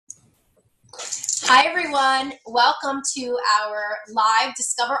Hi, everyone. Welcome to our live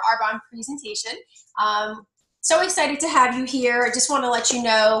Discover Arbonne presentation. So excited to have you here. I just want to let you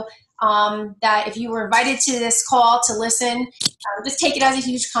know that if you were invited to this call to listen, just take it as a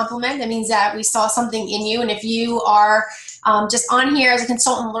huge compliment. That means that we saw something in you. And if you are just on here as a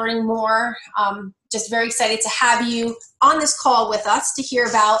consultant learning more, just very excited to have you on this call with us to hear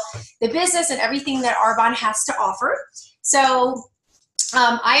about the business and everything that Arbonne has to offer. So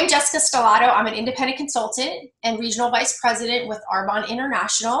I am Jessica Stellato. I'm an independent consultant and regional vice president with Arbonne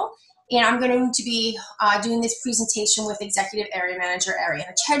International. And I'm going to be doing this presentation with Executive Area Manager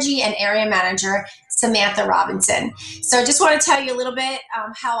Ariana Cheggi and Area Manager Samantha Robinson. So I just want to tell you a little bit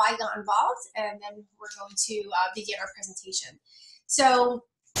how I got involved, and then we're going to begin our presentation. So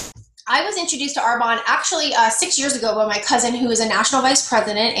I was introduced to Arbonne actually 6 years ago by my cousin, who is a national vice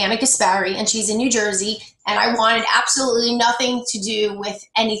president, Anna Gaspari, and she's in New Jersey. And I wanted absolutely nothing to do with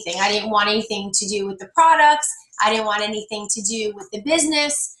anything. I didn't want anything to do with the products. I didn't want anything to do with the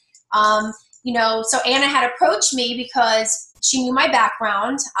business. So Anna had approached me because she knew my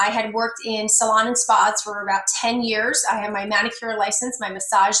background. I had worked in salon and spas for about 10 years. I have my manicure license, my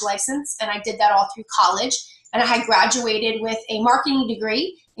massage license, and I did that all through college. And I had graduated with a marketing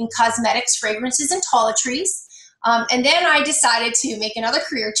degree in cosmetics, fragrances, and toiletries. And then I decided to make another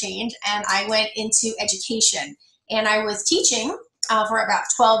career change, and I went into education. And I was teaching for about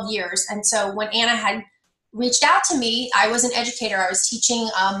 12 years. And so when Anna had reached out to me, I was an educator. I was teaching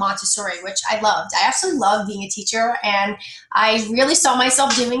Montessori, which I loved. I absolutely loved being a teacher, and I really saw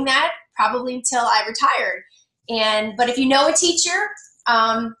myself doing that probably until I retired. But if you know a teacher,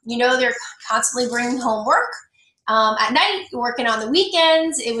 they're constantly bringing home work. At night, working on the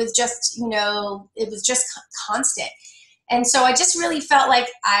weekends, it was just constant. And so I just really felt like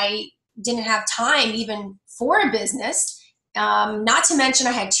I didn't have time even for a business. Not to mention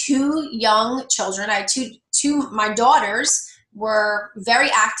I had two young children. I had my daughters were very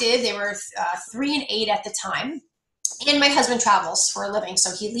active. They were 3 and 8 at the time. And my husband travels for a living.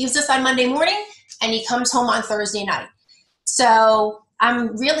 So he leaves us on Monday morning and he comes home on Thursday night. So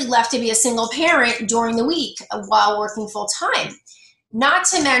I'm really left to be a single parent during the week while working full time. Not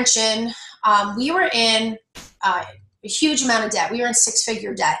to mention, we were in a huge amount of debt. We were in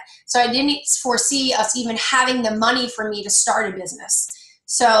 6-figure debt. So I didn't foresee us even having the money for me to start a business.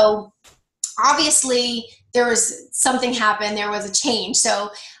 So obviously there was something happened. There was a change.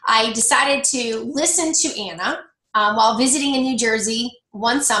 So I decided to listen to Anna while visiting in New Jersey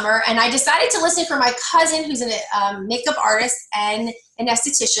one summer. And I decided to listen for my cousin, who's a makeup artist and an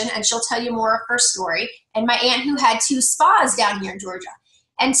esthetician, and she'll tell you more of her story, and my aunt, who had 2 spas down here in Georgia.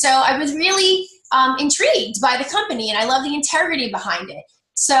 And so I was really intrigued by the company, and I love the integrity behind it.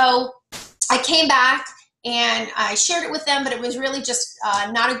 So I came back and I shared it with them, but it was really just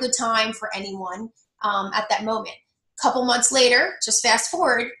not a good time for anyone at that moment. A couple months later, just fast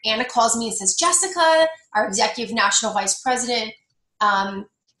forward, Anna calls me and says, Jessica, our executive national vice president,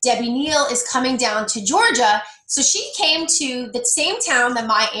 Debbie Neal, is coming down to Georgia. So she came to the same town that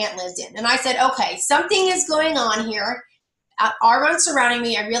my aunt lived in. And I said, okay, something is going on here. Arbonne surrounding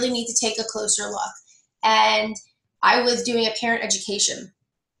me. I really need to take a closer look. And I was doing a parent education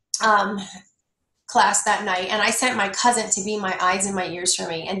class that night. And I sent my cousin to be my eyes and my ears for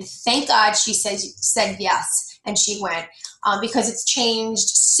me. And thank God she said yes. And she went because it's changed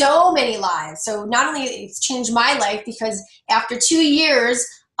so many lives. So not only it's changed my life, because after 2 years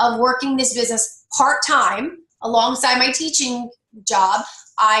of working this business part-time alongside my teaching job,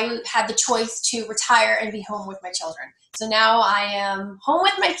 I had the choice to retire and be home with my children. So now I am home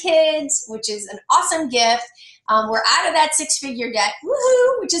with my kids, which is an awesome gift. We're out of that 6-figure debt,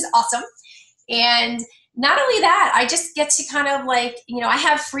 woohoo, which is awesome. And not only that, I just get to kind of I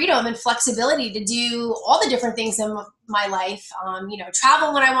have freedom and flexibility to do all the different things in my life,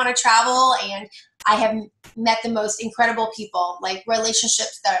 travel when I want to travel. And I have met the most incredible people, like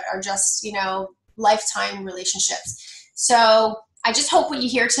relationships that are just, lifetime relationships. So I just hope what you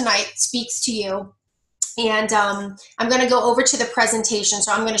hear tonight speaks to you. And I'm going to go over to the presentation.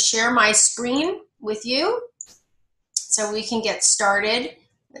 So I'm going to share my screen with you so we can get started.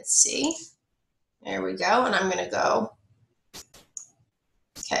 Let's see. There we go. And I'm going to go.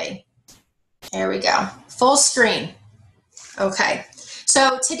 Okay. There we go. Full screen. Okay.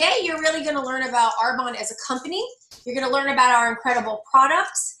 So today you're really going to learn about Arbonne as a company. You're going to learn about our incredible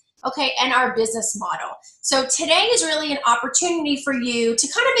products, okay, and our business model. So today is really an opportunity for you to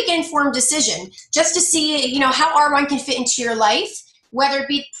kind of make an informed decision just to see, how Arbonne can fit into your life, whether it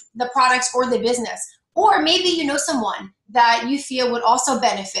be the products or the business. Or maybe you know someone that you feel would also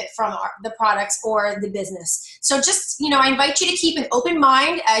benefit from the products or the business. So just, I invite you to keep an open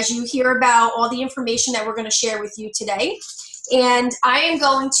mind as you hear about all the information that we're going to share with you today. And I am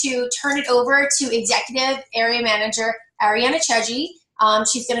going to turn it over to Executive Area Manager Ariana Cheggi.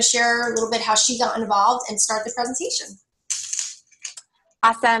 She's going to share a little bit how she got involved and start the presentation.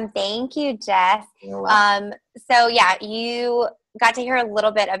 Awesome. Thank you, Jess. So yeah, you got to hear a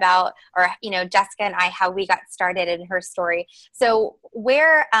little bit about, or, Jessica and I, how we got started in her story. So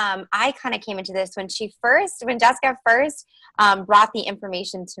where I kind of came into this when Jessica first brought the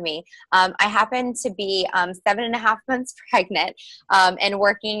information to me, I happened to be 7.5 months pregnant and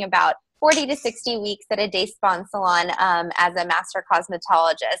working about 40 to 60 weeks at a day spa salon as a master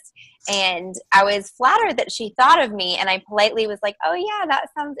cosmetologist. And I was flattered that she thought of me, and I politely was like, oh yeah, that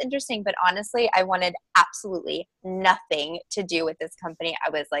sounds interesting. But honestly, I wanted absolutely nothing to do with this company. I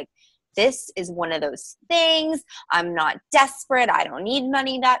was like, this is one of those things. I'm not desperate. I don't need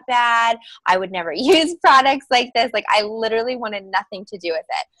money that bad. I would never use products like this. Like, I literally wanted nothing to do with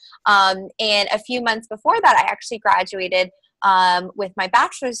it. And a few months before that, I actually graduated with my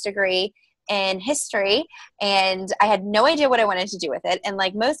bachelor's degree in history, and I had no idea what I wanted to do with it. And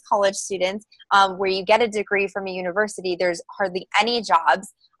like most college students, where you get a degree from a university, there's hardly any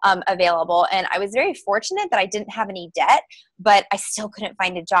jobs available. And I was very fortunate that I didn't have any debt, but I still couldn't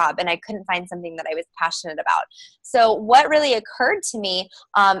find a job, and I couldn't find something that I was passionate about. So what really occurred to me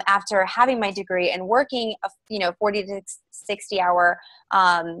after having my degree and working a 40 to 60 hour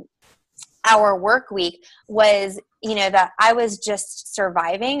work week was, that I was just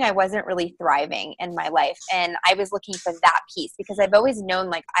surviving. I wasn't really thriving in my life. And I was looking for that piece because I've always known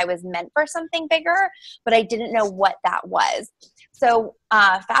like I was meant for something bigger, but I didn't know what that was. So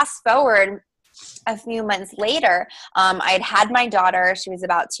fast forward a few months later, I had my daughter. She was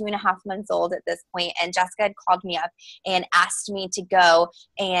about 2.5 months old at this point, and Jessica had called me up and asked me to go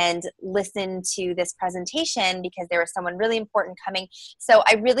and listen to this presentation because there was someone really important coming. So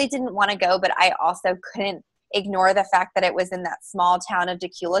I really didn't want to go, but I also couldn't ignore the fact that it was in that small town of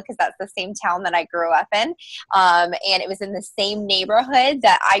Decula, because that's the same town that I grew up in. And it was in the same neighborhood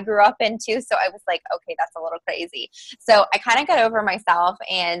that I grew up in too. So I was like, okay, that's a little crazy. So I kind of got over myself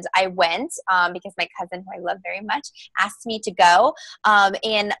and I went because my cousin, who I love very much, asked me to go.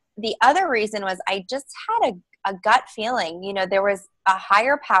 And the other reason was I just had a gut feeling, there was a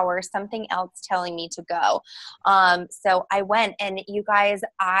higher power, something else telling me to go. So I went, and you guys,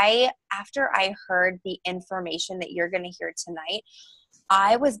 after I heard the information that you're going to hear tonight,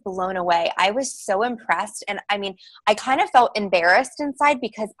 I was blown away. I was so impressed. And I mean, I kind of felt embarrassed inside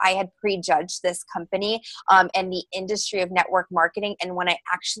because I had prejudged this company and the industry of network marketing. And when I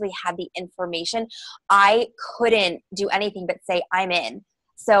actually had the information, I couldn't do anything but say, I'm in.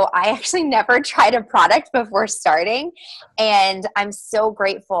 So I actually never tried a product before starting. And I'm so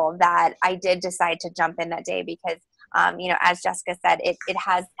grateful that I did decide to jump in that day because, as Jessica said, it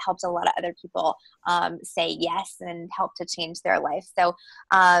has helped a lot of other people say yes and help to change their life. So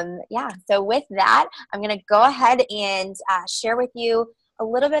so with that, I'm going to go ahead and share with you a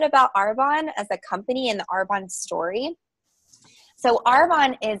little bit about Arbonne as a company and the Arbonne story. So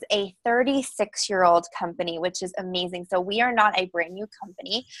Arbonne is a 36-year-old company, which is amazing. So we are not a brand new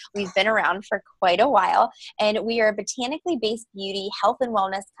company. We've been around for quite a while, and we are a botanically based beauty, health, and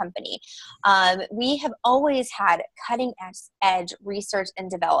wellness company. We have always had cutting-edge research and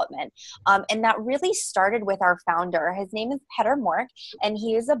development, and that really started with our founder. His name is Petter Mork, and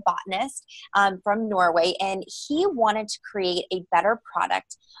he is a botanist from Norway, and he wanted to create a better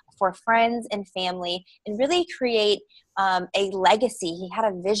product for friends and family and really create a legacy. He had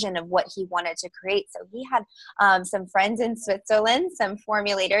a vision of what he wanted to create. So he had some friends in Switzerland, some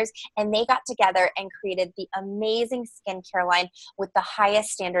formulators, and they got together and created the amazing skincare line with the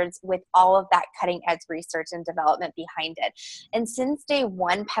highest standards, with all of that cutting edge research and development behind it. And since day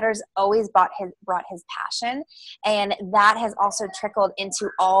one, Petter's always brought his passion, and that has also trickled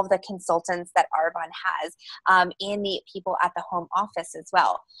into all of the consultants that Arbonne has and the people at the home office as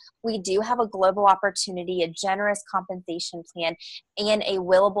well. We do have a global opportunity, a generous compensation plan, and a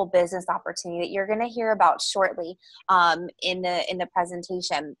willable business opportunity that you're going to hear about shortly in the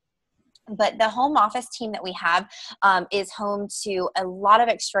presentation. But the home office team that we have is home to a lot of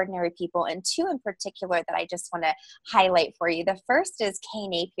extraordinary people, and two in particular that I just want to highlight for you. The first is Kay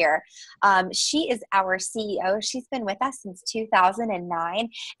Napier. She is our CEO. She's been with us since 2009,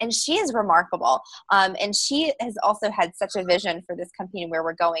 and she is remarkable. And she has also had such a vision for this company and where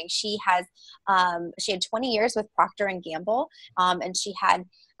we're going. She had 20 years with Procter & Gamble, and she had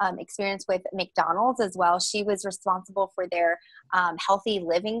experience with McDonald's as well. She was responsible for their healthy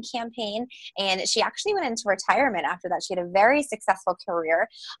living campaign, and she actually went into retirement after that. She had a very successful career,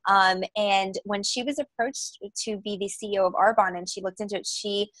 and when she was approached to be the CEO of Arbonne and she looked into it,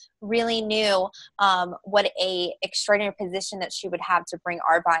 she really knew what a extraordinary position that she would have to bring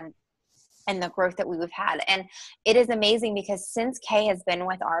Arbonne and the growth that we've had. And it is amazing because since Kay has been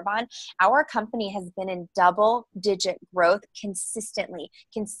with Arbonne, our company has been in double-digit growth consistently,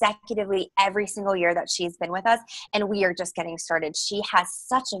 consecutively every single year that she's been with us. And we are just getting started. She has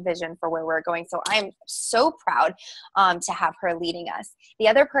such a vision for where we're going. So I'm so proud to have her leading us. The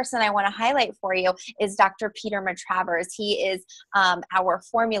other person I want to highlight for you is Dr. Peter Matravers. He is our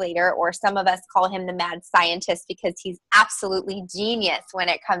formulator, or some of us call him the mad scientist, because he's absolutely genius when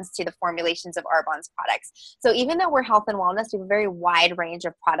it comes to the formulation of Arbonne's products. So even though we're health and wellness, we have a very wide range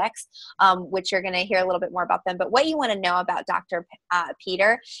of products, which you're going to hear a little bit more about them. But what you want to know about Dr.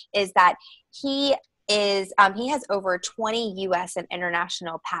 Peter is that he has over 20 U.S. and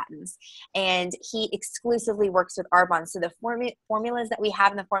international patents, and he exclusively works with Arbonne. So the formulas that we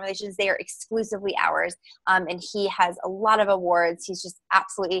have in the formulations, they are exclusively ours. And he has a lot of awards. He's just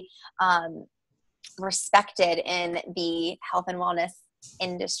absolutely respected in the health and wellness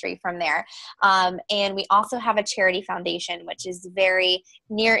industry from there. And we also have a charity foundation, which is very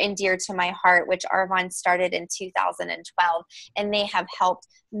near and dear to my heart, which Arbonne started in 2012. And they have helped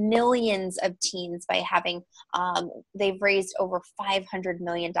millions of teens by having, they've raised over $500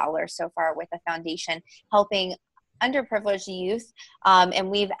 million so far with the foundation, helping underprivileged youth.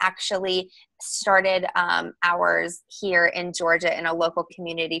 And we've actually started ours here in Georgia in a local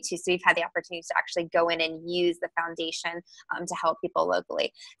community too. So we've had the opportunity to actually go in and use the foundation to help people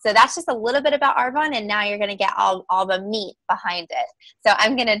locally. So that's just a little bit about Arbonne, and now you're going to get all the meat behind it. So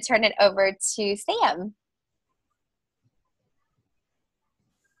I'm going to turn it over to Sam.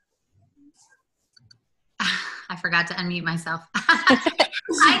 I forgot to unmute myself.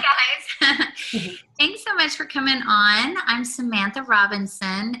 Hi, guys. Thanks so much for coming on. I'm Samantha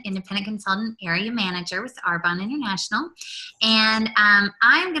Robinson, Independent Consultant Area Manager with Arbonne International. And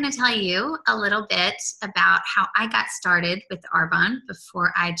I'm going to tell you a little bit about how I got started with Arbonne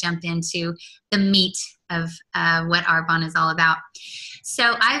before I jump into the meat of what Arbonne is all about.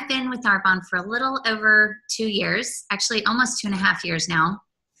 So I've been with Arbonne for a little over 2 years, actually almost 2.5 years now.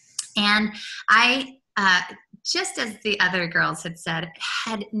 And I just as the other girls had said,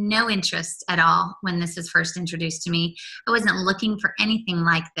 had no interest at all when this was first introduced to me. I wasn't looking for anything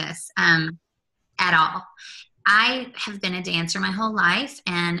like this at all. I have been a dancer my whole life,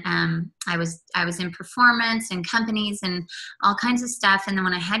 and I was in performance and companies and all kinds of stuff. And then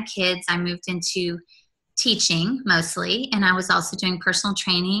when I had kids, I moved into teaching mostly, and I was also doing personal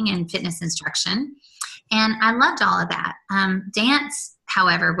training and fitness instruction. And I loved all of that. Dance,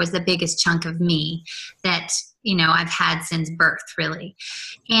 however, was the biggest chunk of me that, I've had since birth, really.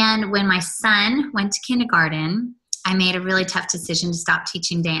 And when my son went to kindergarten, I made a really tough decision to stop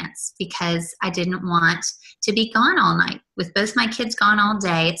teaching dance because I didn't want to be gone all night. With both my kids gone all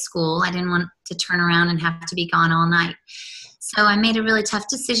day at school, I didn't want to turn around and have to be gone all night. So I made a really tough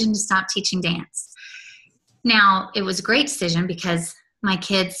decision to stop teaching dance. Now, it was a great decision because my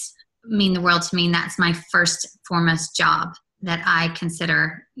kids mean the world to me, and that's my first foremost job that I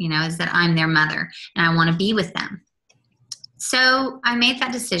consider, is that I'm their mother and I want to be with them. So I made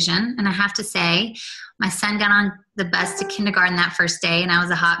that decision, and I have to say, my son got on the bus to kindergarten that first day, and I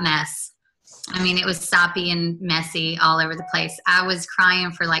was a hot mess. I mean, it was soppy and messy all over the place. I was crying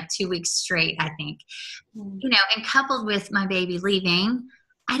for like 2 weeks straight, I think. And coupled with my baby leaving,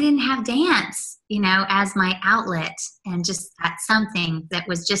 I didn't have dance, as my outlet, and just that's something that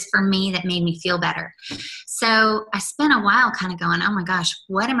was just for me that made me feel better. So I spent a while kind of going, oh my gosh,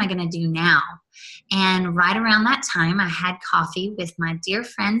 what am I going to do now? And right around that time, I had coffee with my dear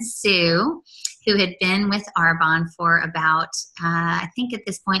friend Sue, who had been with Arbonne for about, I think at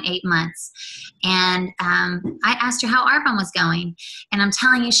this point, 8 months. And I asked her how Arbonne was going. And I'm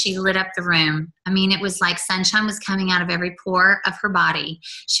telling you, she lit up the room. I mean, it was like sunshine was coming out of every pore of her body.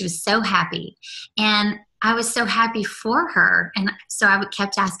 She was so happy. And I was so happy for her. And so I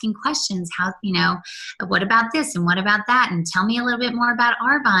kept asking questions, what about this and what about that? And tell me a little bit more about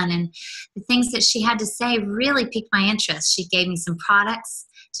Arbonne. And the things that she had to say really piqued my interest. She gave me some products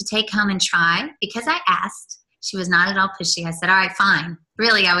to take home and try because I asked. She was not at all pushy. I said, all right, fine.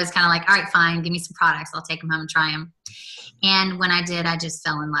 Really, I was kind of like, all right, fine. Give me some products. I'll take them home and try them. And when I did, I just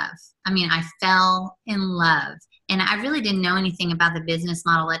fell in love. I mean, I fell in love. And I really didn't know anything about the business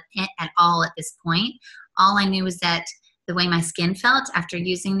model at all at this point. All I knew was that the way my skin felt after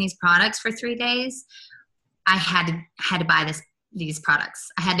using these products for 3 days, I had to buy these products.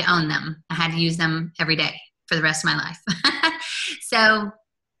 I had to own them. I had to use them every day for the rest of my life. So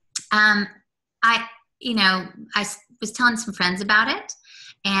I was telling some friends about it,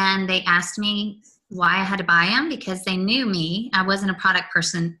 and they asked me why I had to buy them, because they knew me. I wasn't a product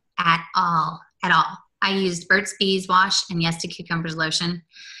person at all. I used Burt's Bees wash and Yes to Cucumbers lotion.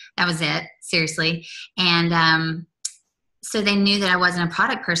 That was it, seriously. And so they knew that I wasn't a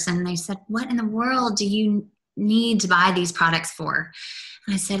product person. They said, what in the world do you need to buy these products for?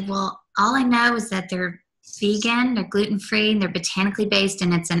 And I said, well, all I know is that they're vegan, they're gluten-free, they're botanically based,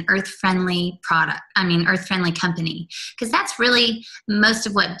 and it's an earth-friendly earth-friendly company. Because that's really most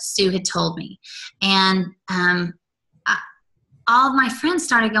of what Sue had told me. And all of my friends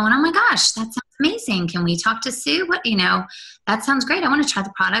started going, oh my gosh, that sounds amazing. Can we talk to Sue? That sounds great. I want to try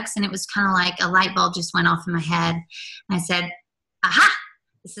the products. And it was kind of like a light bulb just went off in my head. And I said, aha,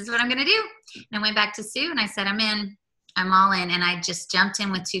 this is what I'm going to do. And I went back to Sue and I said, I'm in. I'm all in. And I just jumped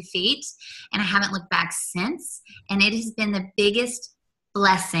in with 2 feet, and I haven't looked back since. And it has been the biggest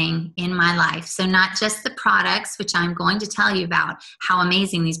blessing in my life. So not just the products, which I'm going to tell you about how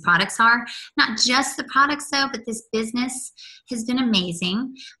amazing these products are, not just the products though, but this business has been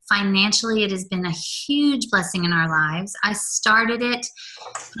amazing. Financially, it has been a huge blessing in our lives. I started it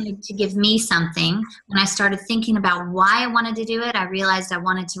to give me something. When I started thinking about why I wanted to do it, I realized I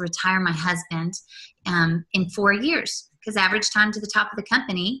wanted to retire my husband in 4 years, because average time to the top of the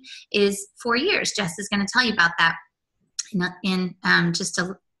company is 4 years. Jess is going to tell you about that in just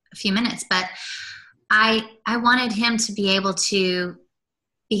a few minutes. But I wanted him to be able to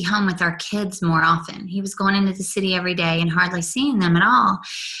be home with our kids more often. He was going into the city every day and hardly seeing them at all.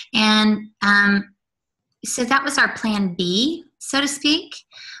 And so that was our plan B, so to speak.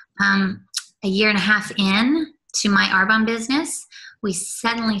 A year and a half in to my Arbonne business, we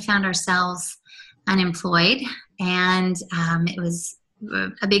suddenly found ourselves unemployed, and it was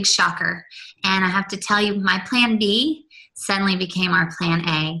a big shocker. And I have to tell you, my plan B suddenly became our plan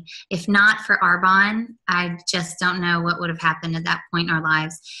A. If not for Arbonne, I just don't know what would have happened at that point in our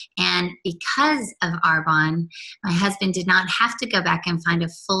lives. And because of Arbonne, my husband did not have to go back and find a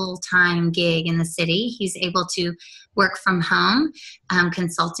full-time gig in the city. He's able to work from home,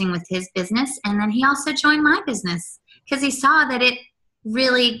 consulting with his business. And then he also joined my business because he saw that it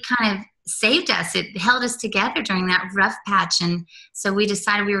really kind of saved us. It held us together during that rough patch. And so we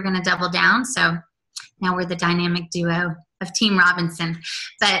decided we were going to double down. So now we're the dynamic duo of Team Robinson.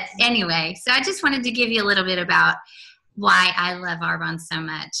 But anyway, so I just wanted to give you a little bit about why I love Arbonne so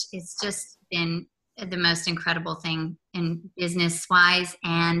much. It's just been the most incredible thing in business-wise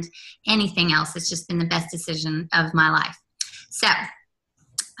and anything else. It's just been the best decision of my life. So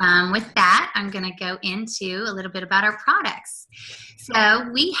with that, I'm going to go into a little bit about our products. So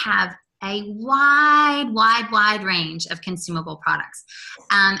we have a wide range of consumable products.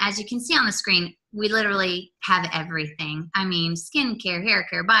 As you can see on the screen, we literally have everything. I mean, skincare, hair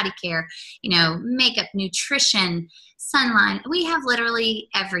care, body care, makeup, nutrition, sunline. We have literally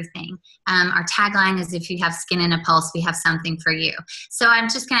everything. Our tagline is, if you have skin in a pulse, we have something for you. So I'm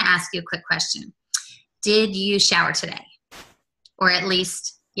just going to ask you a quick question. Did you shower today? Or at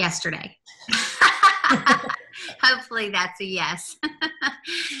least yesterday? Hopefully that's a yes.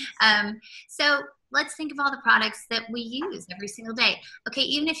 So let's think of all the products that we use every single day. Okay,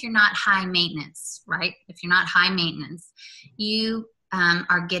 even if you're not high maintenance, right? If you're not high maintenance, you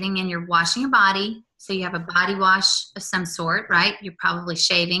are you're washing your body. So you have a body wash of some sort, right? You're probably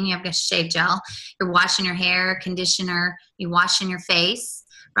shaving. You have a shave gel. You're washing your hair, conditioner. You're washing your face,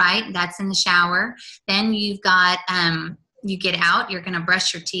 right? That's in the shower. Then you've got you get out, you're going to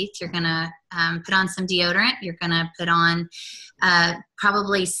brush your teeth, you're going to put on some deodorant, you're going to put on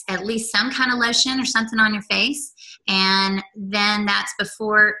probably at least some kind of lotion or something on your face. And then that's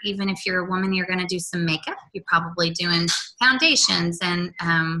before, even if you're a woman, you're going to do some makeup. You're probably doing foundations and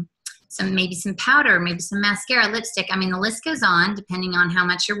maybe some powder, maybe some mascara, lipstick. I mean, the list goes on depending on how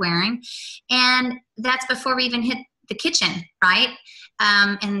much you're wearing. And that's before we even hit the kitchen, right?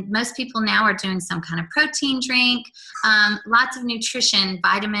 And most people now are doing some kind of protein drink, lots of nutrition,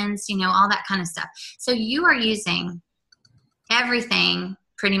 vitamins, all that kind of stuff. So you are using everything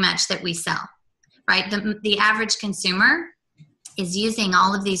pretty much that we sell, right? The average consumer is using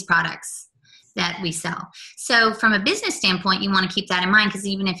all of these products that we sell. So from a business standpoint, you want to keep that in mind, because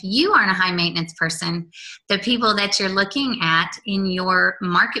even if you aren't a high maintenance person, the people that you're looking at in your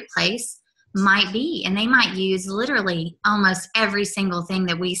marketplace might be, and they might use literally almost every single thing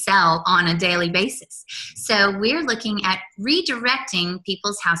that we sell on a daily basis. So we're looking at redirecting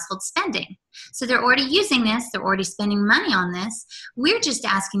people's household spending. So they're already using this, they're already spending money on this. We're just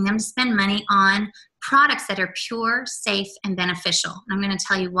asking them to spend money on products that are pure, safe, and beneficial. And I'm going to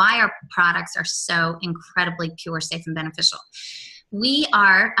tell you why our products are so incredibly pure, safe, and beneficial. We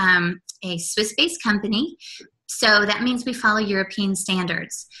are a Swiss-based company, so that means we follow European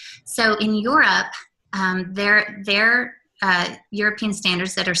standards. So in Europe, their European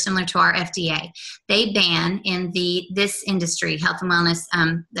standards that are similar to our FDA, they ban in this industry, health and wellness,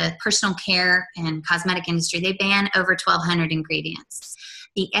 the personal care and cosmetic industry, they ban over 1,200 ingredients.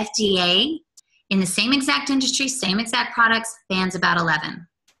 The FDA, in the same exact industry, same exact products, bans about 11.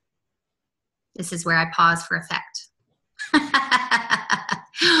 This is where I pause for effect.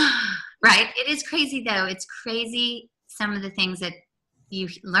 Right? It is crazy, though. It's crazy, some of the things that you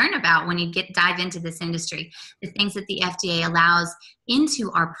learn about when you dive into this industry, the things that the FDA allows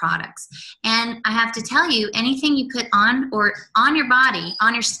into our products. And I have to tell you, anything you put on or on your body,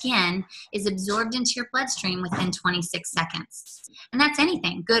 on your skin, is absorbed into your bloodstream within 26 seconds. And that's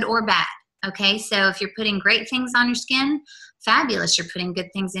anything, good or bad. Okay, so if you're putting great things on your skin, fabulous, you're putting good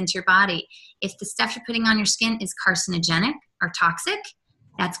things into your body. If the stuff you're putting on your skin is carcinogenic or toxic,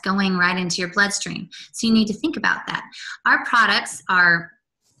 that's going right into your bloodstream. So you need to think about that. Our products are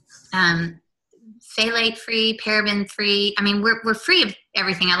phthalate-free, paraben-free. I mean, we're free of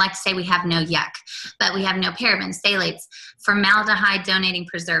everything. I like to say we have no yuck, but we have no parabens, phthalates, formaldehyde-donating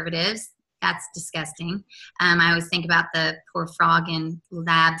preservatives. That's disgusting. I always think about the poor frog in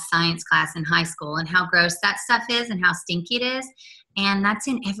lab science class in high school and how gross that stuff is and how stinky it is. And that's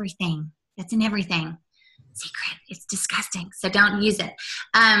in everything. That's in everything. Secret. It's disgusting. So don't use it.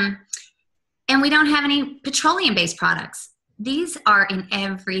 And we don't have any petroleum-based products. These are in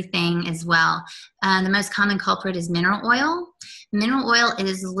everything as well. The most common culprit is mineral oil. Mineral oil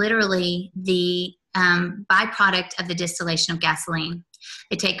is literally the byproduct of the distillation of gasoline.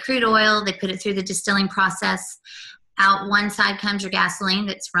 They take crude oil, they put it through the distilling process. Out one side comes your gasoline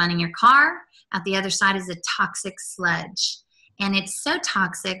that's running your car. Out the other side is a toxic sludge. And it's so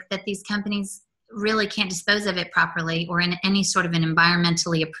toxic that these companies really can't dispose of it properly or in any sort of an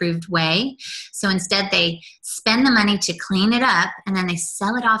environmentally approved way. So instead they spend the money to clean it up and then they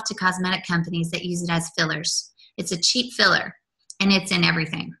sell it off to cosmetic companies that use it as fillers. It's a cheap filler and it's in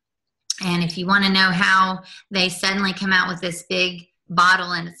everything. And if you want to know how they suddenly come out with this big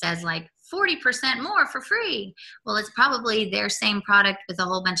bottle and it says like 40% more for free, well, it's probably their same product with a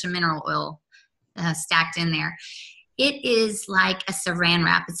whole bunch of mineral oil stacked in there. It is like a saran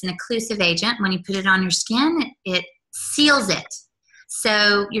wrap. It's an occlusive agent. When you put it on your skin, it seals it.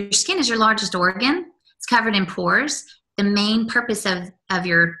 So your skin is your largest organ. It's covered in pores. The main purpose of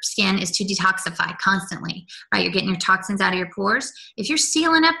your skin is to detoxify constantly, right? You're getting your toxins out of your pores. If you're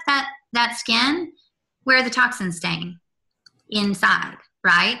sealing up that skin, where are the toxins staying? Inside,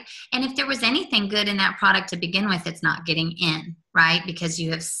 right? And if there was anything good in that product to begin with, it's not getting in, right? Because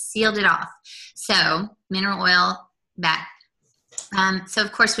you have sealed it off. So mineral oil, bad. So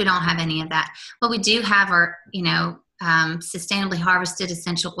of course we don't have any of that. What we do have are, sustainably harvested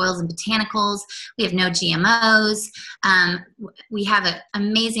essential oils and botanicals. We have no GMOs. We have an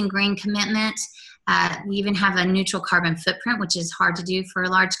amazing green commitment. We even have a neutral carbon footprint, which is hard to do for a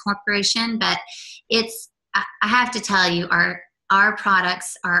large corporation, but I have to tell you, our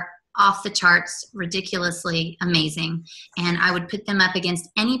products are off the charts, ridiculously amazing. And I would put them up against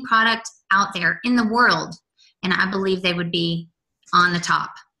any product out there in the world. And I believe they would be on the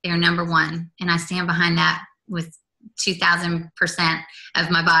top. They're number one. And I stand behind that with 2,000% of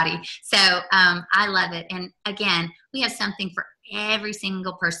my body. So I love it. And again, we have something for every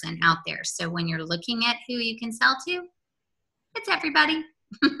single person out there. So when you're looking at who you can sell to, it's everybody.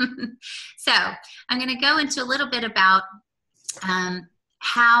 So I'm going to go into a little bit about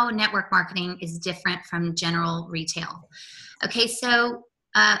how network marketing is different from general retail. Okay, so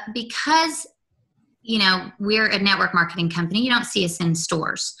because we're a network marketing company, you don't see us in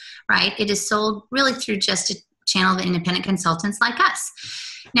stores, right? It is sold really through just a channel of independent consultants like us.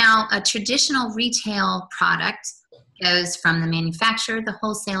 Now, a traditional retail product goes from the manufacturer, the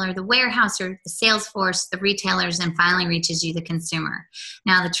wholesaler, the warehouser, the sales force, the retailers, and finally reaches you, the consumer.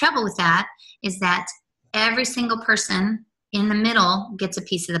 Now, the trouble with that is that every single person in the middle gets a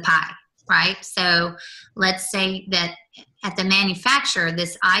piece of the pie, right? So let's say that at the manufacturer,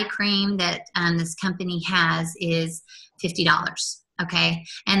 this eye cream that this company has is $50, okay?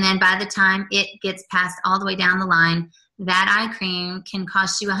 And then by the time it gets passed all the way down the line, that eye cream can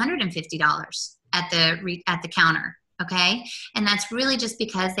cost you $150 at the counter, okay? And that's really just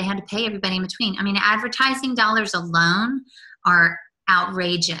because they had to pay everybody in between. I mean, advertising dollars alone are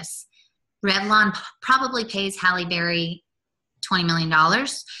outrageous. Revlon probably pays Halle Berry $20 million.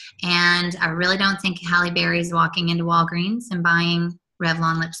 And I really don't think Halle Berry is walking into Walgreens and buying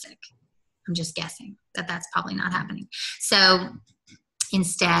Revlon lipstick. I'm just guessing that that's probably not happening. So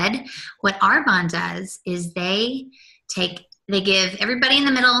instead, what Arbonne does is they give everybody in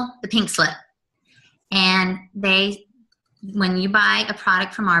the middle the pink slip. And when you buy a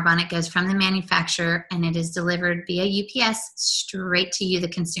product from Arbonne, it goes from the manufacturer and it is delivered via UPS straight to you, the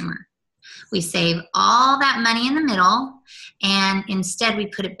consumer. We save all that money in the middle, and instead we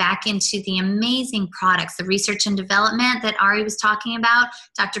put it back into the amazing products, the research and development that Ari was talking about.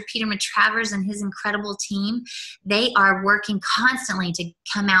 Dr. Peter Matravers and his incredible team, they are working constantly to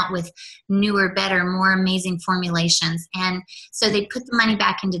come out with newer, better, more amazing formulations. And so they put the money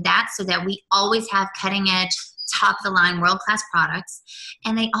back into that so that we always have cutting edge, top of the line, world-class products.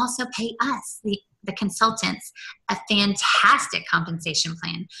 And they also pay us, the consultants, a fantastic compensation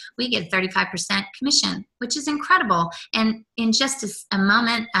plan. We get 35% commission, which is incredible. And in just a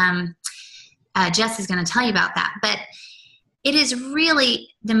moment, Jess is going to tell you about that. But it is really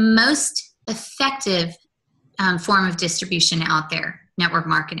the most effective form of distribution out there, network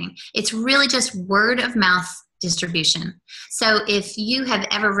marketing. It's really just word of mouth distribution. So if you have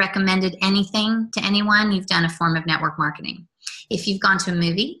ever recommended anything to anyone, you've done a form of network marketing. If you've gone to a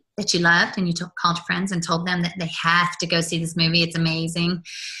movie that you loved and you called your friends and told them that they have to go see this movie, it's amazing,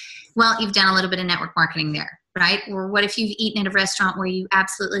 well, you've done a little bit of network marketing there, right? Or what if you've eaten at a restaurant where you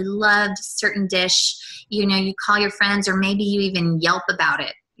absolutely loved a certain dish, you call your friends, or maybe you even Yelp about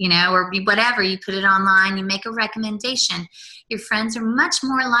it, or whatever, you put it online, you make a recommendation. Your friends are much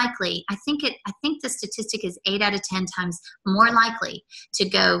more likely, I think the statistic is 8 out of 10 times more likely to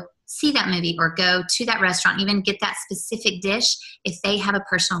go see that movie or go to that restaurant, even get that specific dish if they have a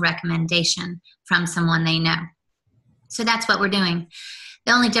personal recommendation from someone they know. So that's what we're doing.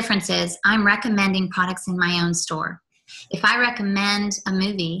 The only difference is I'm recommending products in my own store. If I recommend a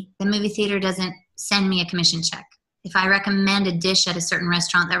movie, the movie theater doesn't send me a commission check. If I recommend a dish at a certain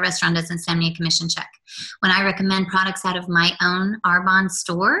restaurant, that restaurant doesn't send me a commission check. When I recommend products out of my own Arbonne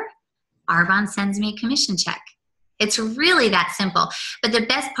store, Arbonne sends me a commission check. It's really that simple. But the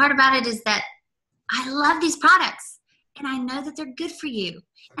best part about it is that I love these products, and I know that they're good for you,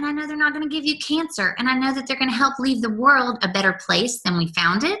 and I know they're not going to give you cancer, and I know that they're going to help leave the world a better place than we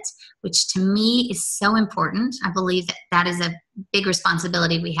found it, which to me is so important. I believe that is a big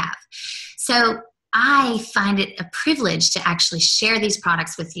responsibility we have. So I find it a privilege to actually share these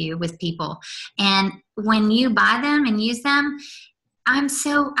products with you, with people. And when you buy them and use them, I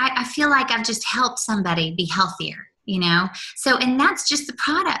feel like I've just helped somebody be healthier, So, and that's just the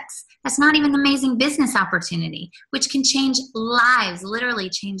products. That's not even the amazing business opportunity, which can change lives, literally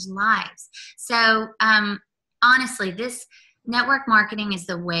change lives. So, honestly, this network marketing is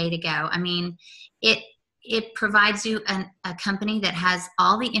the way to go. I mean, it provides you a company that has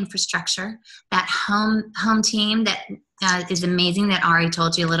all the infrastructure, that home team that is amazing, that Ari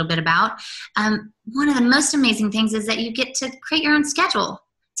told you a little bit about. One of the most amazing things is that you get to create your own schedule.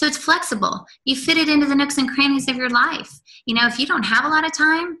 So it's flexible. You fit it into the nooks and crannies of your life. If you don't have a lot of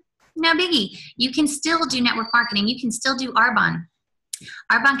time, no biggie. You can still do network marketing. You can still do Arbonne.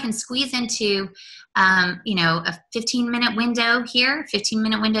 Arbonne can squeeze into, a 15-minute window here,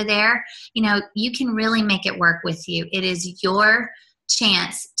 15-minute window there. You can really make it work with you. It is your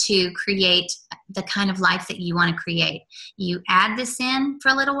chance to create the kind of life that you want to create. You add this in for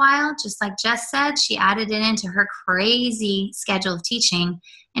a little while, just like Jess said, she added it into her crazy schedule of teaching.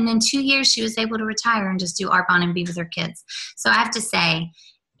 And in 2 years, she was able to retire and just do Arbonne and be with her kids. So I have to say,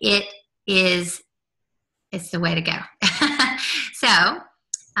 it's the way to go. So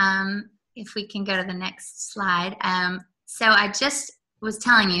if we can go to the next slide. So I just was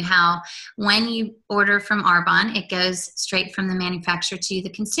telling you how when you order from Arbonne, it goes straight from the manufacturer to the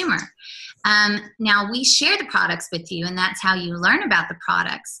consumer. Now, we share the products with you, and that's how you learn about the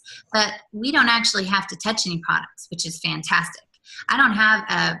products, but we don't actually have to touch any products, which is fantastic. I don't have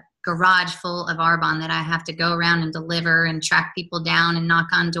a garage full of Arbonne that I have to go around and deliver and track people down and knock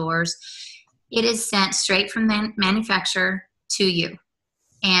on doors. It is sent straight from the manufacturer to you.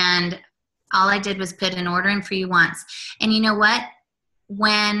 And all I did was put an order in for you once. And you know what?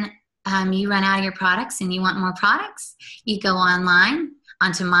 When you run out of your products and you want more products, you go online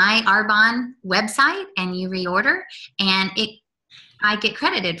onto my Arbonne website and you reorder, and I get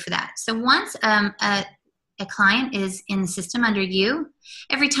credited for that. So once a client is in the system under you,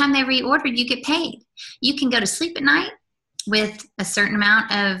 every time they reorder, you get paid. You can go to sleep at night with a certain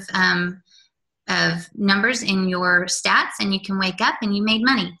amount of numbers in your stats, and you can wake up and you made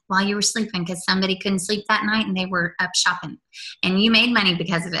money while you were sleeping because somebody couldn't sleep that night and they were up shopping, and you made money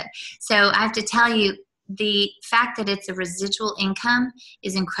because of it. So I have to tell you, the fact that it's a residual income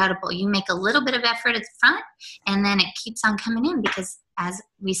is incredible. You make a little bit of effort at the front, and then it keeps on coming in because as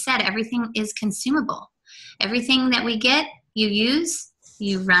we said, everything is consumable. Everything that we get, you use,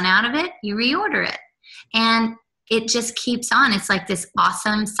 you run out of it, you reorder it. And it just keeps on. It's like this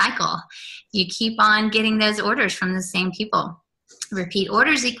awesome cycle. You keep on getting those orders from the same people. Repeat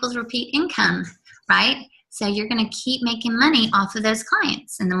orders equals repeat income, right? So you're going to keep making money off of those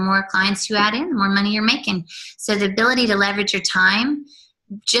clients. And the more clients you add in, the more money you're making. So the ability to leverage your time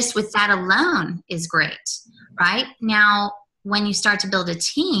just with that alone is great, right? Now, when you start to build a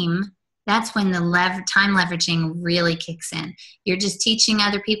team, that's when the time leveraging really kicks in. You're just teaching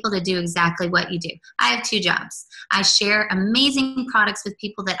other people to do exactly what you do. I have 2 jobs. I share amazing products with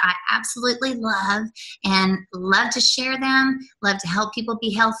people that I absolutely love and love to share them, love to help people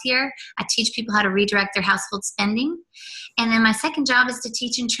be healthier. I teach people how to redirect their household spending. And then my second job is to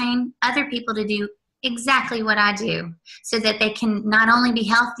teach and train other people to do exactly what I do so that they can not only be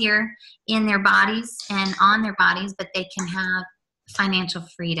healthier in their bodies and on their bodies, but they can have financial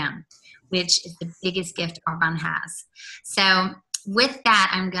freedom, which is the biggest gift Arbonne has. So with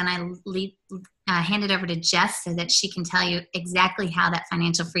that, I'm going to hand it over to Jess so that she can tell you exactly how that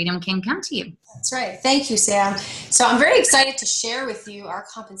financial freedom can come to you. That's right. Thank you, Sam. So I'm very excited to share with you our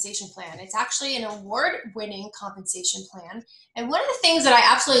compensation plan. It's actually an award-winning compensation plan. And one of the things that I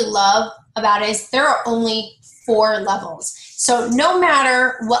absolutely love about it is there are only 4 levels. So no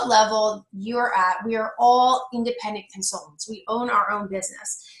matter what level you're at, we are all independent consultants. We own our own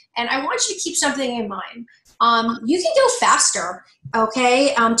business. And I want you to keep something in mind. You can go faster,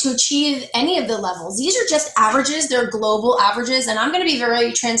 okay, to achieve any of the levels. These are just averages. They're global averages. And I'm going to be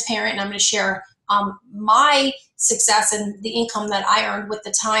very transparent, and I'm going to share my success and the income that I earned with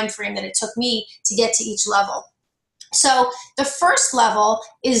the time frame that it took me to get to each level. So the first level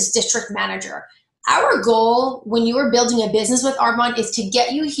is district manager. Our goal when you are building a business with Arbonne is to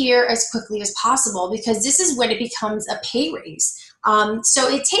get you here as quickly as possible, because this is when it becomes a pay raise. So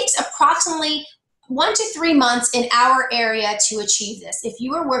it takes approximately 1 to 3 months in our area to achieve this. If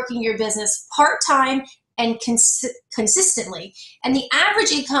you are working your business part-time and consistently, and the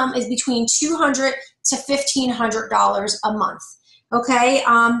average income is between $200 to $1,500 a month, okay?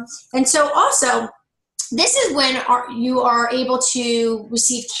 And so also, this is when you are able to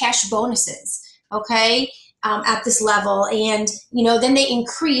receive cash bonuses, okay, at this level. And, then they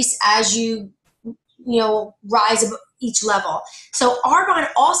increase as you rise above each level. So Arbonne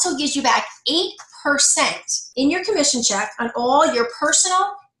also gives you back 8% in your commission check on all your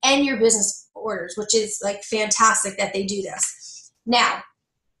personal and your business orders, which is like fantastic that they do this. Now,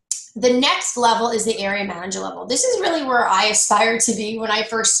 the next level is the area manager level. This is really where I aspired to be when I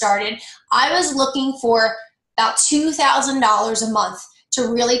first started. I was looking for about $2,000 a month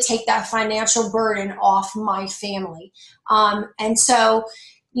to really take that financial burden off my family. And so,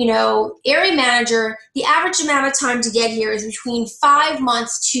 area manager, the average amount of time to get here is between 5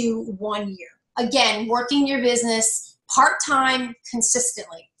 months to 1 year. Again, working your business part-time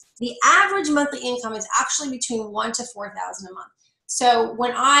consistently. The average monthly income is actually between $1,000 to $4,000 a month. So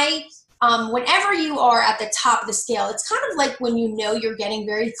whenever you are at the top of the scale, it's kind of like when you're getting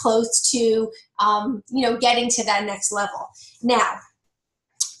very close to, getting to that next level. Now,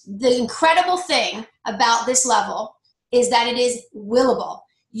 the incredible thing about this level is that it is willable.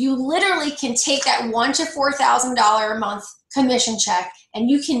 You literally can take that $1,000 to $4,000 a month commission check, and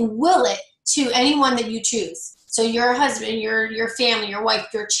you can will it to anyone that you choose. So your husband, your family, your wife,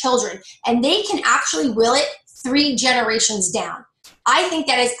 your children, and they can actually will it 3 generations down. I think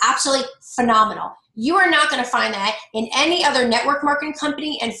that is absolutely phenomenal. You are not going to find that in any other network marketing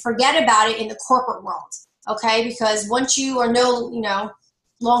company, and forget about it in the corporate world, okay? Because once you are no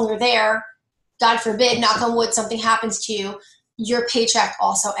longer there, God forbid, knock on wood, something happens to you, your paycheck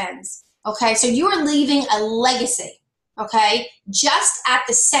also ends, okay? So you are leaving a legacy, okay, just at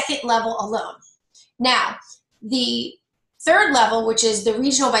the second level alone. Now, the third level, which is the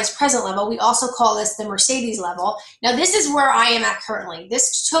regional vice president level, we also call this the Mercedes level. Now, this is where I am at currently.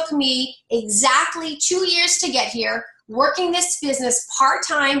 This took me exactly 2 years to get here, working this business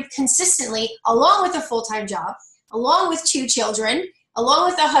part-time consistently, along with a full-time job, along with 2 children, along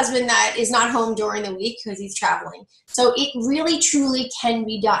with a husband that is not home during the week because he's traveling. So it really, truly can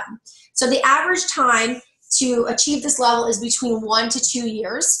be done. So the average time to achieve this level is between 1 to 2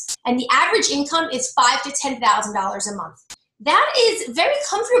 years, and the average income is $5,000 to $10,000 a month. That is very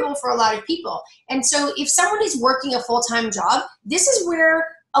comfortable for a lot of people. And so if someone is working a full-time job, this is where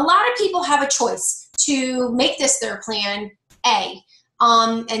a lot of people have a choice to make this their plan A.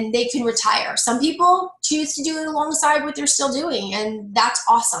 And they can retire. Some people choose to do it alongside what they're still doing, and that's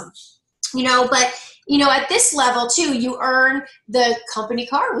awesome. But at this level too, you earn the company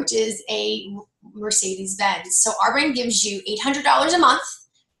car, which is a Mercedes-Benz. So Arbonne gives you $800 a month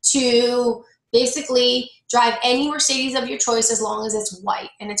to basically drive any Mercedes of your choice as long as it's white.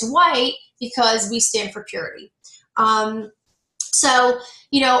 And it's white because we stand for purity. So,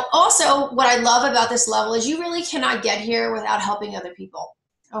 also what I love about this level is you really cannot get here without helping other people.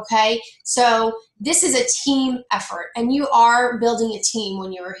 Okay. So this is a team effort, and you are building a team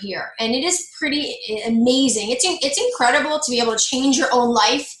when you're here. And it is pretty amazing. It's incredible to be able to change your own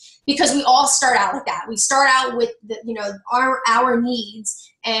life, because we all start out like that. We start out with our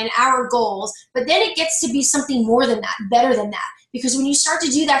needs and our goals, but then it gets to be something more than that, better than that. Because when you start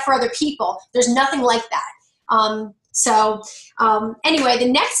to do that for other people, there's nothing like that. Anyway,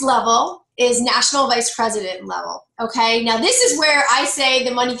 the next level is national vice president level. Okay. Now this is where I say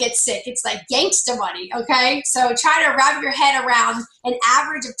the money gets sick. It's like gangster money. Okay. So try to wrap your head around an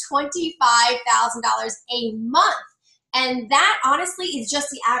average of $25,000 a month. And that honestly is just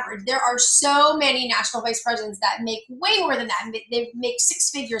the average. There are so many national vice presidents that make way more than that. They make 6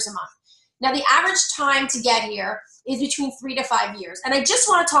 figures a month. Now the average time to get here is between 3 to 5 years. And I just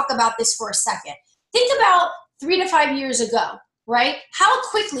want to talk about this for a second. Think about 3 to 5 years ago, right? How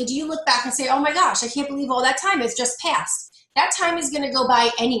quickly do you look back and say, oh my gosh, I can't believe all that time has just passed. That time is going to go by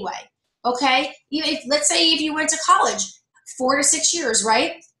anyway, okay? Let's say if you went to college, 4 to 6 years,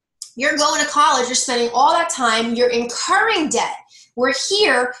 right? You're going to college, you're spending all that time, you're incurring debt. Where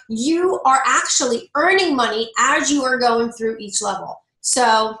here, you are actually earning money as you are going through each level.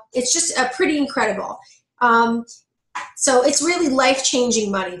 So it's just pretty incredible. So it's really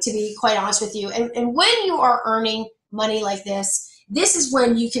life-changing money, to be quite honest with you. And when you are earning money like this is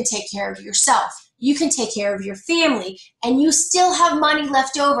when you can take care of yourself. You can take care of your family, and you still have money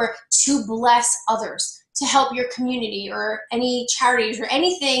left over to bless others, to help your community or any charities or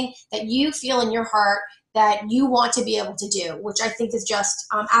anything that you feel in your heart that you want to be able to do, which I think is just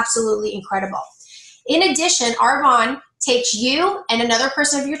absolutely incredible. In addition, Arbonne takes you and another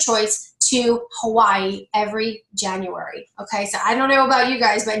person of your choice to Hawaii every January. Okay, so I don't know about you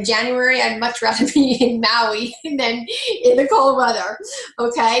guys, but in January, I'd much rather be in Maui than in the cold weather.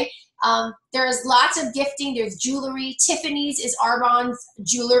 Okay, there's lots of gifting. There's jewelry. Tiffany's is Arbonne's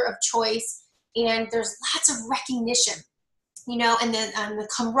jeweler of choice. And there's lots of recognition, and the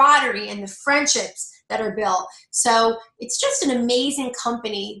camaraderie and the friendships that are built. So it's just an amazing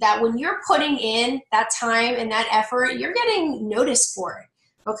company that when you're putting in that time and that effort, you're getting noticed for it.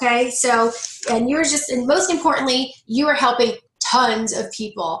 Okay. So, and most importantly, you are helping tons of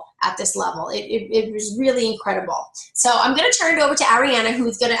people at this level. It was really incredible. So I'm going to turn it over to Ariana,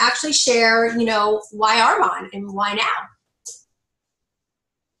 who's going to actually share, why Arbonne and why now.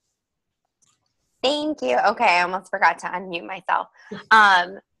 Thank you. Okay, I almost forgot to unmute myself.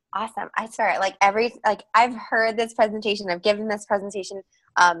 Awesome. I swear, I've heard this presentation, I've given this presentation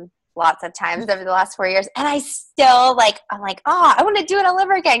lots of times over the last 4 years, and I still I'm like, oh, I want to do it all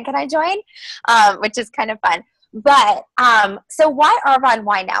over again. Can I join? Which is kind of fun. But so why Arbonne?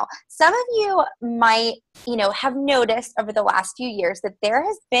 Why now? Some of you might, have noticed over the last few years that there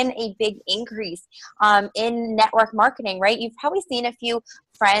has been a big increase in network marketing, right? You've probably seen a few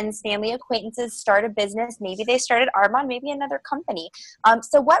friends, family, acquaintances start a business. Maybe they started Arbonne, maybe another company.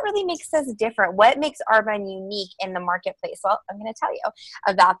 So what really makes us different? What makes Arbonne unique in the marketplace? Well, I'm going to tell you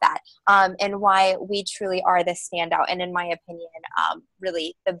about that and why we truly are the standout and, in my opinion,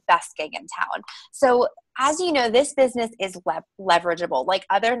 really the best gig in town. So as you know, this business is leverageable like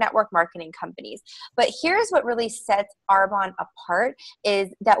other network marketing companies. But here's what really sets Arbonne apart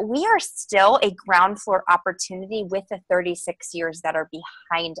is that we are still a ground floor opportunity with the 36 years that are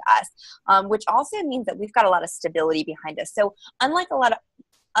behind us, which also means that we've got a lot of stability behind us. So unlike a lot of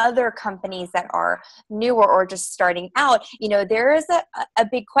other companies that are newer or just starting out, there is a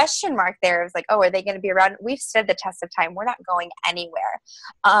big question mark there. It's like, oh, are they going to be around? We've stood the test of time. We're not going anywhere.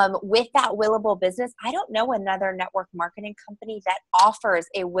 With that willable business, I don't know another network marketing company that offers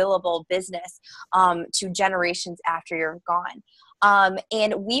a willable business to generations after you're gone.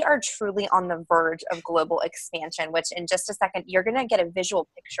 And we are truly on the verge of global expansion, which in just a second, you're going to get a visual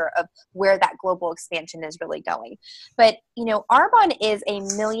picture of where that global expansion is really going. But, Arbonne is a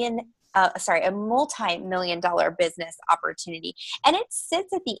multi-million-dollar business opportunity. And it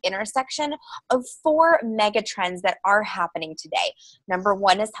sits at the intersection of 4 mega trends that are happening today. Number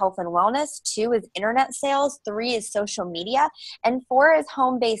 1 is health and wellness. 2 is internet sales. 3 is social media. And 4 is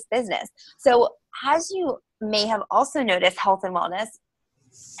home-based business. So as you may have also noticed, health and wellness,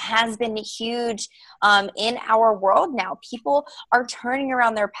 has been huge in our world now. People are turning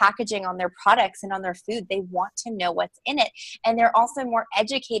around their packaging on their products and on their food. They want to know what's in it. And they're also more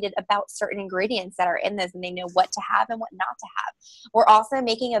educated about certain ingredients that are in this, and they know what to have and what not to have. We're also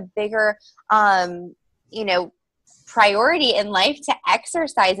making a bigger, priority in life to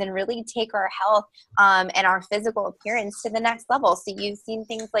exercise and really take our health and our physical appearance to the next level. So you've seen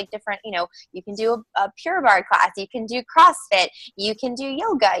things like different, you can do a Pure Barre class, you can do CrossFit, you can do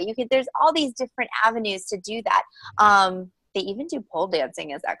yoga, there's all these different avenues to do that. They even do pole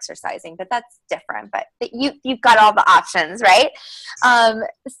dancing as exercising, but that's different. But you've got all the options, right?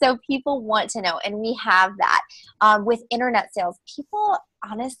 So people want to know, and we have that. With internet sales, people,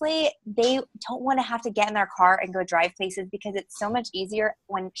 honestly, they don't want to have to get in their car and go drive places because it's so much easier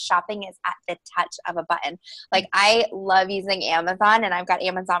when shopping is at the touch of a button. Like, I love using Amazon, and I've got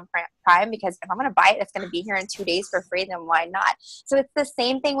Amazon Prime because if I'm going to buy it, it's going to be here in 2 days for free, then why not? So it's the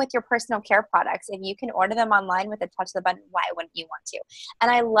same thing with your personal care products. If you can order them online with a touch of the button, why wouldn't you want to? And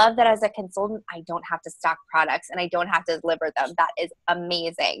I love that as a consultant, I don't have to stock products and I don't have to deliver them. That is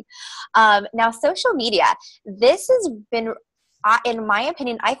amazing. Now, social media, this has been, in my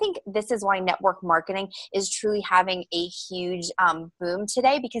opinion, I think this is why network marketing is truly having a huge boom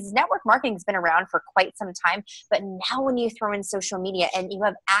today, because network marketing has been around for quite some time. But now when you throw in social media and you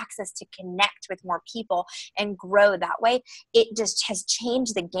have access to connect with more people and grow that way, it just has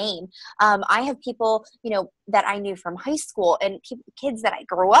changed the game. I have people, that I knew from high school, and kids that I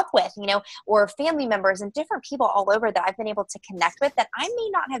grew up with, or family members and different people all over that I've been able to connect with that I may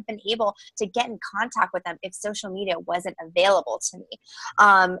not have been able to get in contact with them if social media wasn't available to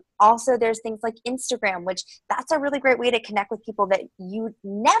me. Also, there's things like Instagram, which that's a really great way to connect with people that you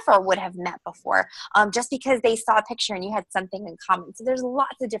never would have met before, just because they saw a picture and you had something in common. So there's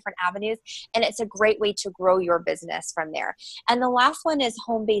lots of different avenues, and it's a great way to grow your business from there. And the last one is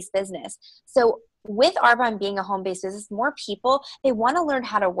home-based business. So with Arbonne being a home-based business, more people, they want to learn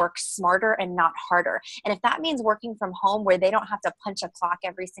how to work smarter and not harder. And if that means working from home where they don't have to punch a clock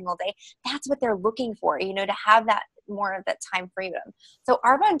every single day, that's what they're looking for, to have that more of that time freedom. So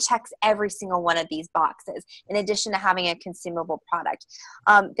Arbonne checks every single one of these boxes, in addition to having a consumable product.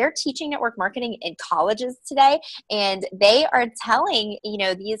 They're teaching network marketing in colleges today, and they are telling,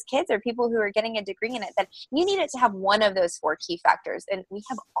 these kids or people who are getting a degree in it that you need it to have one of those 4 key factors, and we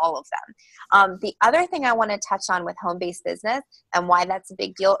have all of them. The other thing I want to touch on with home-based business and why that's a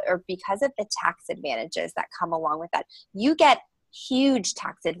big deal, or because of the tax advantages that come along with that. You get huge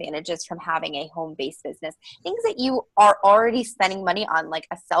tax advantages from having a home-based business. Things that you are already spending money on, like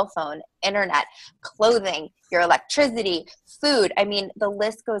a cell phone, internet, clothing, your electricity, food. I mean, the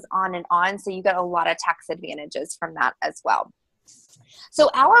list goes on and on. So you get a lot of tax advantages from that as well. So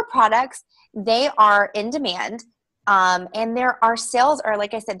our products, they are in demand. And our sales are,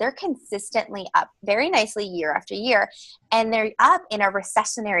 like I said, they're consistently up very nicely year after year, and they're up in a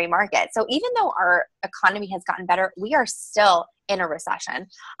recessionary market. So even though our economy has gotten better, we are still in a recession.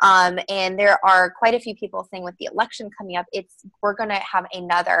 And there are quite a few people saying with the election coming up, we're going to have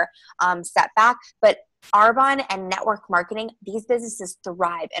another setback. But Arbonne and network marketing, these businesses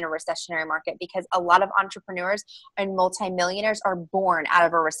thrive in a recessionary market because a lot of entrepreneurs and multimillionaires are born out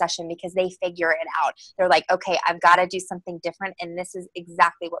of a recession because they figure it out. They're like, okay, I've got to do something different. And this is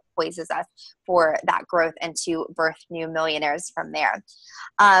exactly what poises us for that growth and to birth new millionaires from there.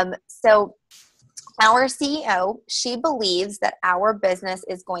 So our CEO, she believes that our business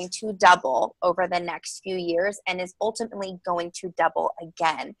is going to double over the next few years and is ultimately going to double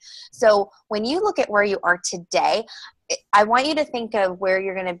again. So when you look at where you are today, I want you to think of where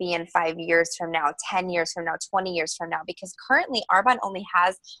you're going to be in 5 years from now, 10 years from now, 20 years from now, because currently Arbonne only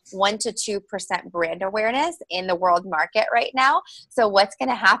has 1% to 2% brand awareness in the world market right now. So what's going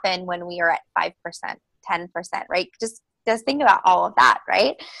to happen when we are at 5%, 10%, right? Just think about all of that,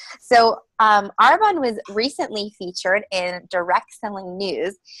 right? So Arbonne was recently featured in Direct Selling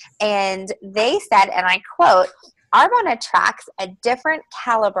News, and they said, and I quote, Arbonne attracts a different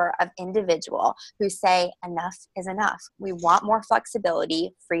caliber of individual who say enough is enough. We want more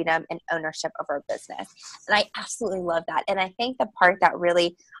flexibility, freedom, and ownership of our business. And I absolutely love that. And I think the part that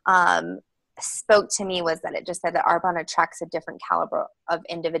really spoke to me was that it just said that Arbonne attracts a different caliber of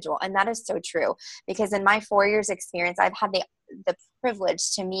individual. And that is so true, because in my 4 years experience, I've had the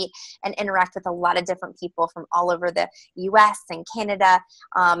privilege to meet and interact with a lot of different people from all over the US and Canada,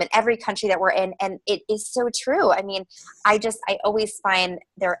 and every country that we're in. And it is so true. I mean, I always find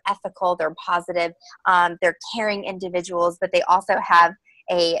they're ethical, they're positive, they're caring individuals, but they also have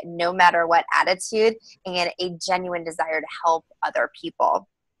a no matter what attitude and a genuine desire to help other people.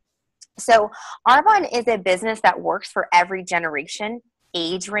 So Arbonne is a business that works for every generation,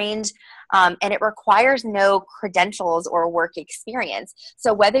 age range, and it requires no credentials or work experience.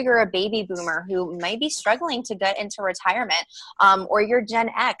 So whether you're a baby boomer who might be struggling to get into retirement, or you're Gen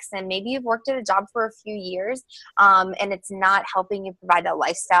X and maybe you've worked at a job for a few years, and it's not helping you provide the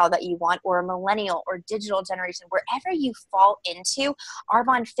lifestyle that you want, or a millennial or digital generation, wherever you fall into,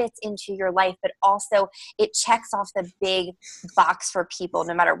 Arbonne fits into your life, but also it checks off the big box for people,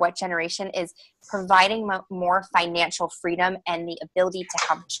 no matter what generation, is providing more financial freedom and the ability to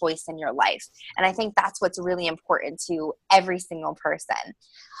have choice in your life. And I think that's what's really important to every single person.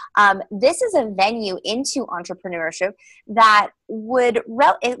 This is a venue into entrepreneurship that would,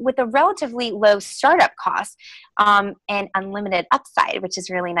 with a relatively low startup cost, and unlimited upside, which is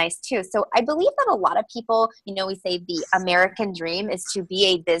really nice too. So I believe that a lot of people, we say the American dream is to be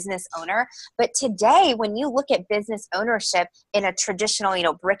a business owner. But today, when you look at business ownership in a traditional,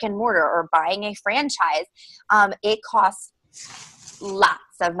 brick and mortar or buying a franchise, it costs lots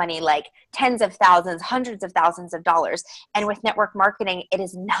of money, like tens of thousands, hundreds of thousands of dollars. And with network marketing, it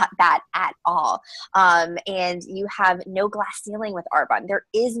is not that at all. And you have no glass ceiling with Arbonne. There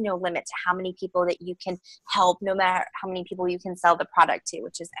is no limit to how many people that you can help, no matter how many people you can sell the product to,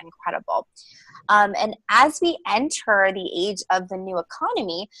 which is incredible. And as we enter the age of the new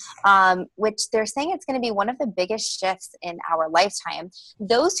economy, which they're saying it's going to be one of the biggest shifts in our lifetime,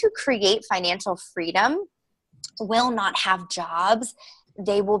 those who create financial freedom will not have jobs.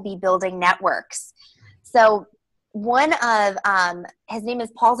 They will be building networks. So one of, his name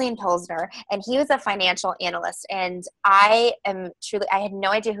is Paul Zane Pilsner, and he was a financial analyst. And I had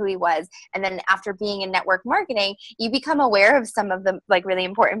no idea who he was. And then after being in network marketing, you become aware of some of the really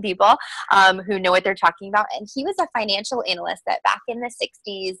important people who know what they're talking about. And he was a financial analyst that back in the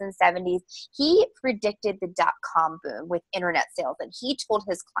 60s and 70s, he predicted the dot-com boom with internet sales. And he told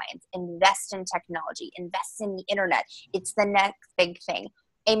his clients, invest in technology, invest in the internet. It's the next big thing.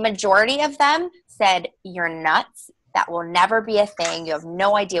 A majority of them said, you're nuts. That will never be a thing. You have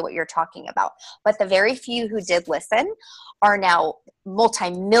no idea what you're talking about. But the very few who did listen are now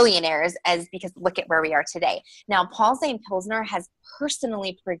multimillionaires, because look at where we are today. Now, Paul Zane Pilsner has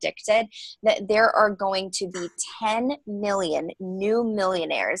personally predicted that there are going to be 10 million new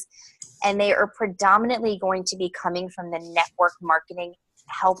millionaires, and they are predominantly going to be coming from the network marketing,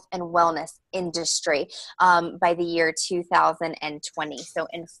 health and wellness industry by the year 2020. So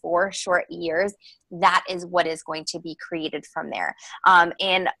in 4 short years, that is what is going to be created from there.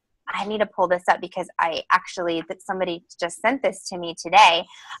 And I need to pull this up because somebody just sent this to me today.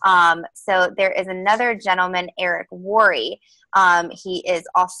 So there is another gentleman, Eric Worre. He is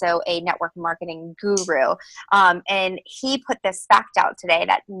also a network marketing guru. And he put this fact out today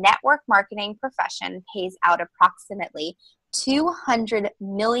that network marketing profession pays out approximately $200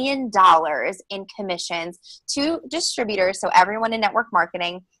 million in commissions to distributors, so everyone in network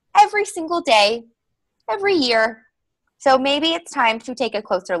marketing, every single day, every year. So maybe it's time to take a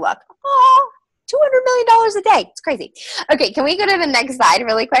closer look. Oh, $200 million a day. It's crazy. Okay, can we go to the next slide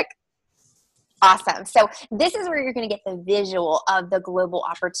really quick? Awesome. So this is where you're going to get the visual of the global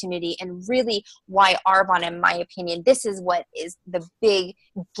opportunity and really why Arbonne, in my opinion, this is what is the big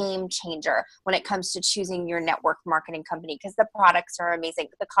game changer when it comes to choosing your network marketing company, because the products are amazing.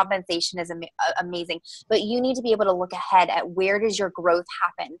 The compensation is amazing, but you need to be able to look ahead at where does your growth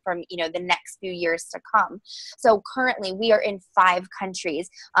happen from, the next few years to come. So currently we are in 5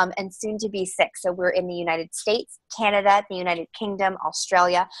 countries and soon to be 6. So we're in the United States, Canada, the United Kingdom,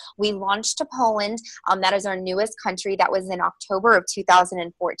 Australia. We launched to Poland. That is our newest country. That was in October of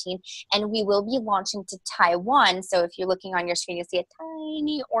 2014. And we will be launching to Taiwan. So if you're looking on your screen, you'll see a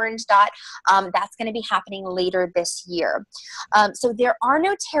tiny orange dot. That's going to be happening later this year. So there are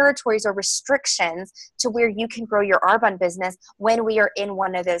no territories or restrictions to where you can grow your Arbonne business when we are in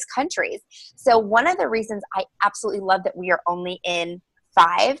one of those countries. So one of the reasons I absolutely love that we are only in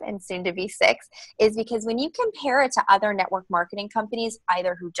 5 and soon to be 6 is because when you compare it to other network marketing companies,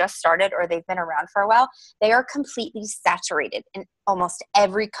 either who just started or they've been around for a while, they are completely saturated in almost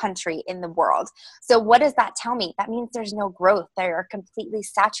every country in the world. So what does that tell me? That means there's no growth. They are completely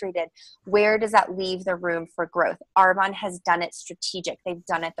saturated. Where does that leave the room for growth? Arbonne has done it strategic. They've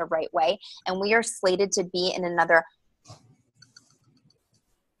done it the right way. And we are slated to be in another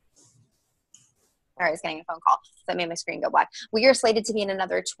I was getting a phone call, so that made my screen go black. We are slated to be in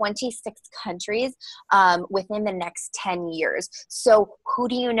another 26 countries within the next 10 years. So who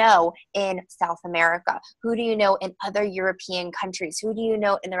do you know in South America? Who do you know in other European countries? Who do you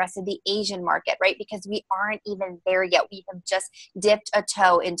know in the rest of the Asian market, right? Because we aren't even there yet. We have just dipped a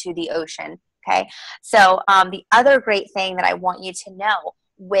toe into the ocean, okay? So the other great thing that I want you to know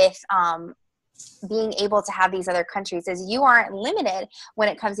with being able to have these other countries is you aren't limited when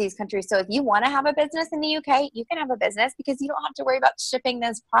it comes to these countries. So if you want to have a business in the UK, you can have a business because you don't have to worry about shipping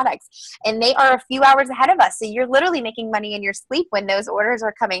those products. And they are a few hours ahead of us. So you're literally making money in your sleep when those orders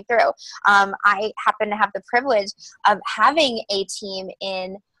are coming through. I happen to have the privilege of having a team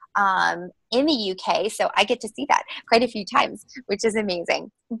in the UK. So I get to see that quite a few times, which is amazing.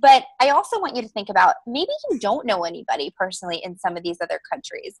 But I also want you to think about, maybe you don't know anybody personally in some of these other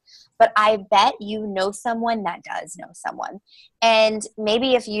countries, but I bet you know someone that does know someone. And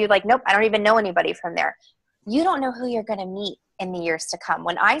maybe if you like, nope, I don't even know anybody from there, you don't know who you're going to meet in the years to come.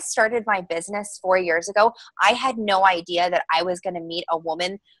 When I started my business 4 years ago, I had no idea that I was going to meet a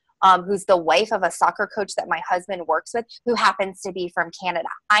woman who's the wife of a soccer coach that my husband works with, who happens to be from Canada.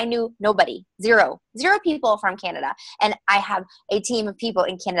 I knew nobody, zero people from Canada. And I have a team of people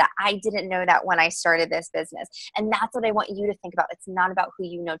in Canada. I didn't know that when I started this business. And that's what I want you to think about. It's not about who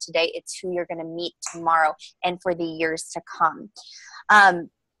you know today. It's who you're going to meet tomorrow and for the years to come.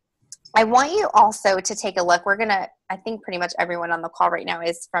 I want you also to take a look. I think pretty much everyone on the call right now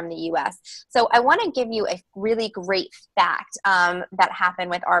is from the US. So I want to give you a really great fact that happened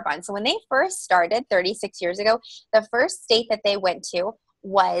with Arbonne. So when they first started 36 years ago, the first state that they went to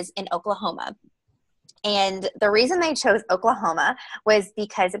was in Oklahoma. And the reason they chose Oklahoma was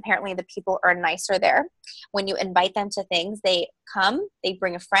because apparently the people are nicer there. When you invite them to things, they come, they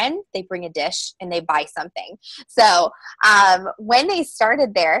bring a friend, they bring a dish, and they buy something. So when they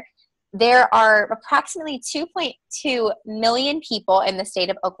started there are approximately 2.2 million people in the state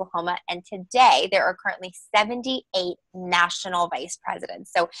of Oklahoma, and today there are currently 78 national vice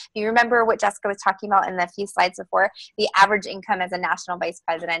presidents. So if you remember what Jessica was talking about in the few slides before, the average income as a national vice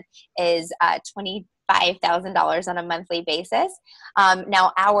president is $25,000 on a monthly basis.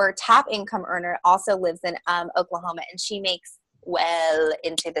 Now, our top income earner also lives in Oklahoma, and she makes well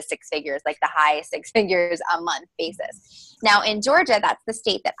into the six figures, like the high six figures a month basis. Now in Georgia, that's the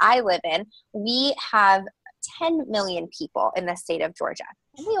state that I live in, we have 10 million people in the state of Georgia,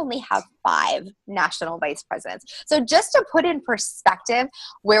 and we only have 5 national vice presidents. So just to put in perspective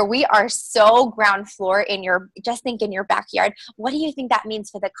where we are so ground floor just think in your backyard, what do you think that means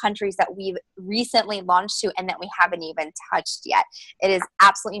for the countries that we've recently launched to and that we haven't even touched yet? It is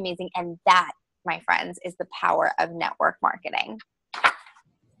absolutely amazing. And that, my friends, is the power of network marketing.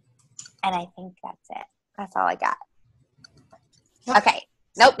 And I think that's it. That's all I got. Okay.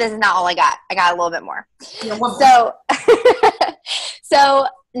 Nope, this is not all I got. I got a little bit more. So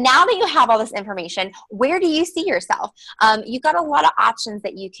now that you have all this information, where do you see yourself? You've got a lot of options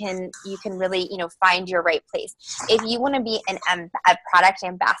that you can really, find your right place. If you want to be a product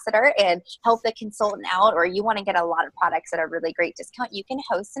ambassador and help the consultant out, or you want to get a lot of products at a really great discount, you can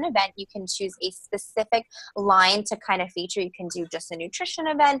host an event. You can choose a specific line to kind of feature. You can do just a nutrition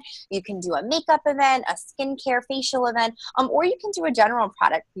event. You can do a makeup event, a skincare facial event, or you can do a general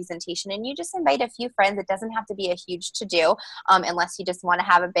product presentation, and you just invite a few friends. It doesn't have to be a huge to-do unless you just want to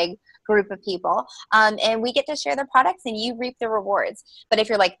have a big group of people, and we get to share the products and you reap the rewards. But if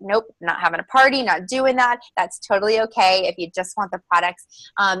you're like, nope, not having a party, not doing that, that's totally okay. If you just want the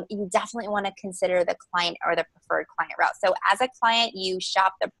products, you definitely want to consider the client or the preferred client route. So as a client, you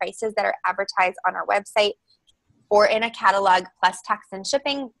shop the prices that are advertised on our website or in a catalog plus tax and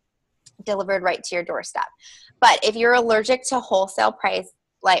shipping delivered right to your doorstep. But if you're allergic to wholesale price,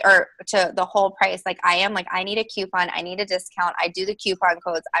 or to the whole price, like I am, like I need a coupon, I need a discount, I do the coupon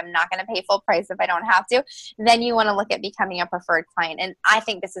codes, I'm not going to pay full price if I don't have to, then you want to look at becoming a preferred client. And I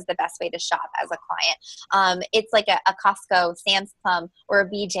think this is the best way to shop as a client. It's like a Costco, Sam's Club, or a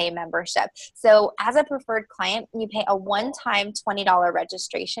BJ membership. So as a preferred client, you pay a one-time $20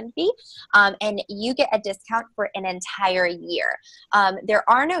 registration fee, and you get a discount for an entire year. There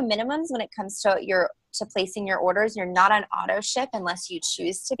are no minimums when it comes to placing your orders. You're not on auto ship unless you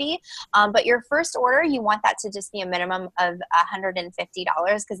choose to be. But your first order, you want that to just be a minimum of $150,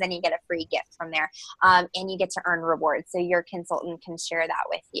 because then you get a free gift from there, and you get to earn rewards. So your consultant can share that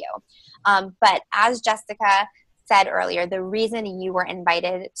with you. But as Jessica said earlier, the reason you were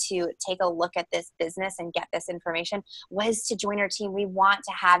invited to take a look at this business and get this information was to join our team. We want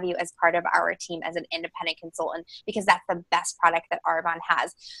to have you as part of our team as an independent consultant, because that's the best product that Arbonne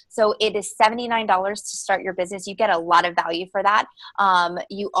has. So it is $79 to start your business. You get a lot of value for that.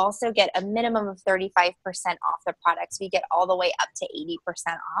 You also get a minimum of 35% off the products. We get all the way up to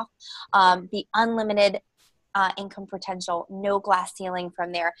 80% off. The unlimited income potential, no glass ceiling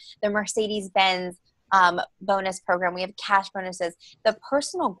from there. The Mercedes-Benz bonus program. We have cash bonuses, the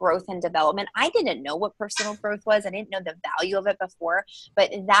personal growth and development. I didn't know what personal growth was. I didn't know the value of it before,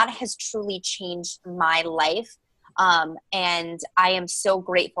 but that has truly changed my life And I am so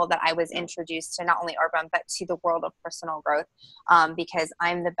grateful that I was introduced to not only Arbonne, but to the world of personal growth, because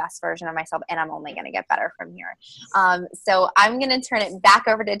I'm the best version of myself and I'm only going to get better from here. So I'm going to turn it back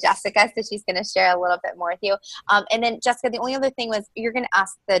over to Jessica, so she's going to share a little bit more with you. And then Jessica, the only other thing was you're going to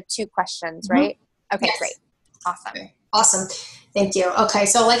ask the 2 questions, right? Okay, yes. Great. Awesome. Okay. Awesome. Thank you. Okay.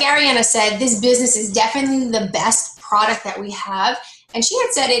 So like Ariana said, this business is definitely the best product that we have. And she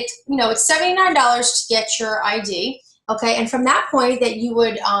had said it's $79 to get your ID. Okay. And from that point that you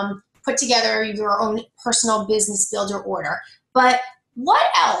would put together your own personal business builder order. But what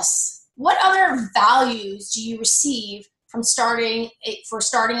else? What other values do you receive from starting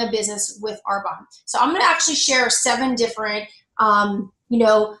a business with Arbonne? So I'm going to actually share 7 different,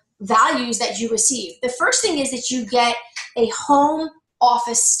 values that you receive. The first thing is that you get a home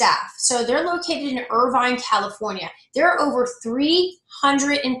office staff. So they're located in Irvine, California. There are over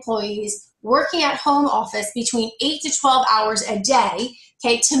 300 employees working at home office between 8 to 12 hours a day,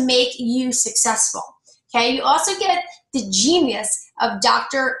 okay, to make you successful. Okay, you also get the genius of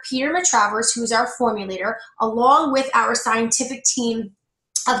Dr. Peter Matravers, who's our formulator, along with our scientific team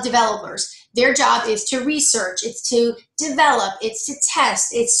of developers. Their job is to research, it's to develop, it's to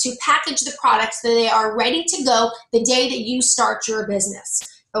test, it's to package the products so they are ready to go the day that you start your business.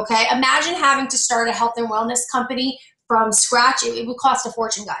 Okay, imagine having to start a health and wellness company from scratch. It would cost a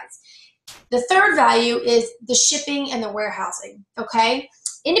fortune, guys. The third value is the shipping and the warehousing. Okay,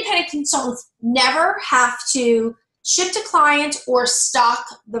 independent consultants never have to ship to client or stock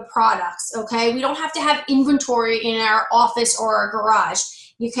the products. Okay, we don't have to have inventory in our office or our garage.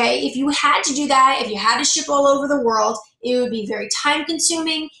 Okay, if you had to do that, if you had to ship all over the world, it would be very time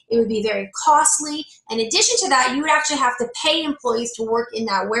consuming, it would be very costly. In addition to that, you would actually have to pay employees to work in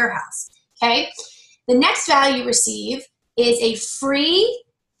that warehouse. Okay, the next value you receive is a free,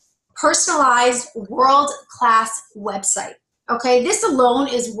 personalized, world-class website. Okay, this alone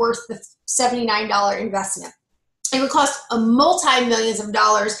is worth the $79 investment. It would cost a multi-millions of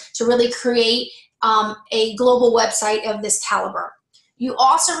dollars to really create a global website of this caliber. You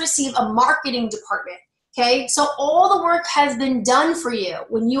also receive a marketing department, okay? So all the work has been done for you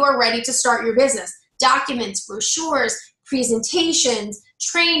when you are ready to start your business. Documents, brochures, presentations,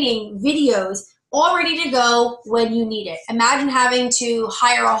 training, videos, all ready to go when you need it. Imagine having to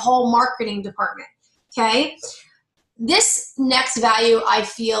hire a whole marketing department, okay? This next value I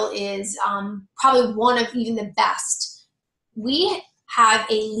feel is probably one of even the best. We have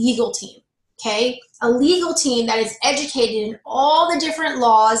a legal team. Okay, a legal team that is educated in all the different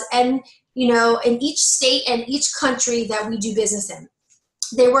laws and, in each state and each country that we do business in.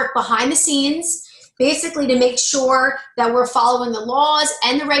 They work behind the scenes, basically to make sure that we're following the laws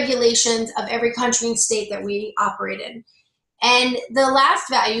and the regulations of every country and state that we operate in. And the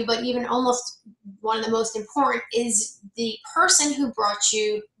last value, but even almost one of the most important, is the person who brought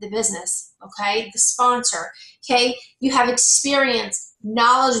you the business, okay, the sponsor, okay? You have experience,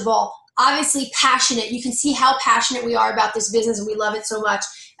 knowledgeable, obviously passionate. You can see how passionate we are about this business and we love it so much.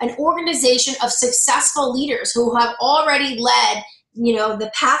 An organization of successful leaders who have already led,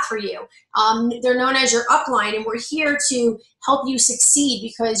 the path for you. They're known as your upline, and we're here to help you succeed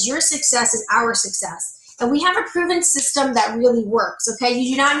because your success is our success. And we have a proven system that really works, okay?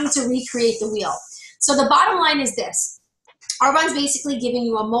 You do not need to recreate the wheel. So the bottom line is this. Arbonne's basically giving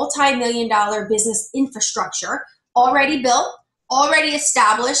you a multi-million-dollar business infrastructure already built, already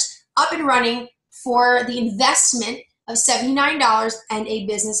established, up and running for the investment of $79 and a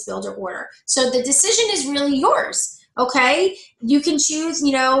business builder order. So the decision is really yours, okay? You can choose,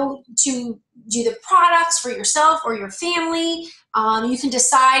 to do the products for yourself or your family. You can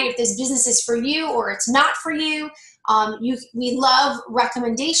decide if this business is for you or it's not for you. We love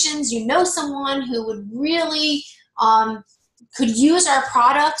recommendations. Someone who would really could use our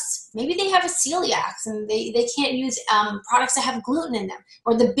products. Maybe they have a celiac and they can't use products that have gluten in them.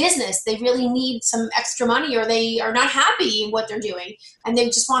 Or the business, they really need some extra money or they are not happy in what they're doing. And they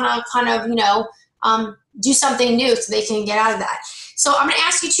just want to kind of, do something new so they can get out of that. So I'm going to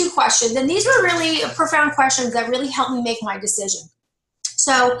ask you 2 questions. And these were really profound questions that really helped me make my decision.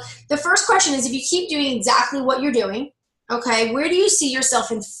 So the first question is, if you keep doing exactly what you're doing, okay, where do you see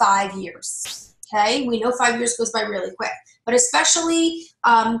yourself in 5 years? Okay, we know 5 years goes by really quick, but especially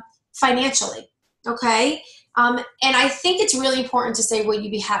financially, okay? And I think it's really important to say, will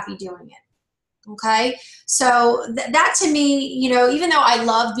you be happy doing it? Okay, so that to me, even though I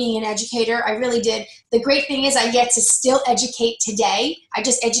love being an educator, I really did. The great thing is I get to still educate today. I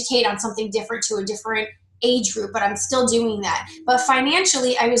just educate on something different to a different age group, but I'm still doing that. But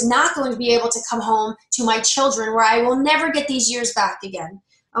financially, I was not going to be able to come home to my children where I will never get these years back again.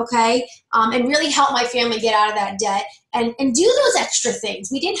 okay, and really help my family get out of that debt and do those extra things.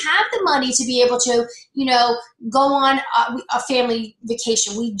 We didn't have the money to be able to, you know, go on a family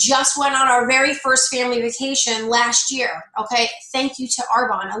vacation. We just went on our very first family vacation last year, okay? Thank you to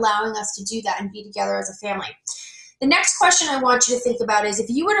Arbonne allowing us to do that and be together as a family. The next question I want you to think about is, if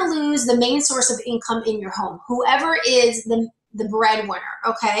you were to lose the main source of income in your home, whoever is the breadwinner,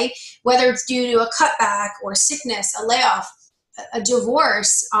 okay, whether it's due to a cutback or sickness, a layoff, a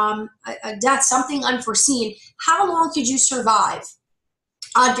divorce, a death, something unforeseen, how long could you survive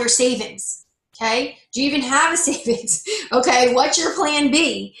on your savings? Okay, do you even have a savings? Okay, what's your plan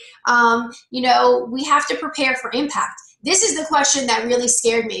B? You know, we have to prepare for impact. This is the question that really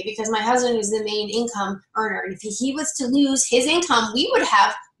scared me, because my husband is the main income earner. And if he was to lose his income, we would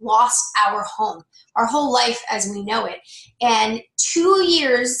have lost our home, our whole life as we know it. And 2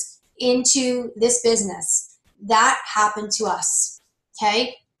 years into this business, that happened to us,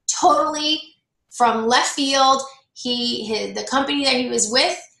 okay? Totally from left field. The company that he was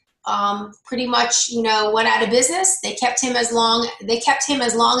with pretty much, you know, went out of business. They kept him as long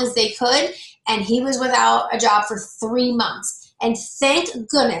as they could, and he was without a job for 3 months. And thank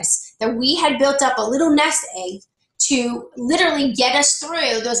goodness that we had built up a little nest egg to literally get us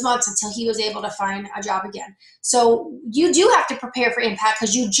through those months until he was able to find a job again. So you do have to prepare for impact,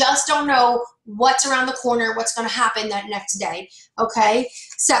 because you just don't know what's around the corner, what's going to happen that next day, okay?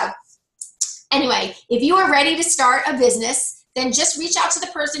 So anyway, if you are ready to start a business, then just reach out to the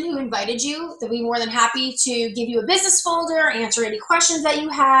person who invited you. They'll be more than happy to give you a business folder, answer any questions that you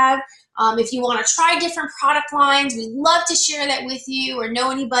have. If you want to try different product lines, we'd love to share that with you, or know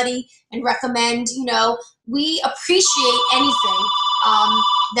anybody and recommend. You know, we appreciate anything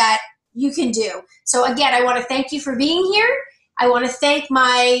that you can do. So again, I want to thank you for being here. I want to thank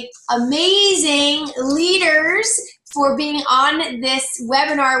my amazing leaders for being on this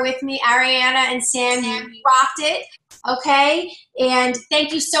webinar with me, Ariana and Sam. You rocked it, okay? And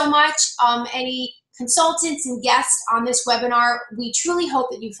thank you so much. Any consultants and guests on this webinar, we truly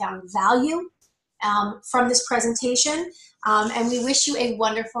hope that you found value from this presentation, and we wish you a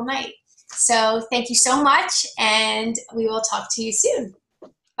wonderful night. So thank you so much, and we will talk to you soon.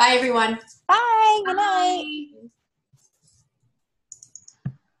 Bye, everyone. Bye. Good night. Bye.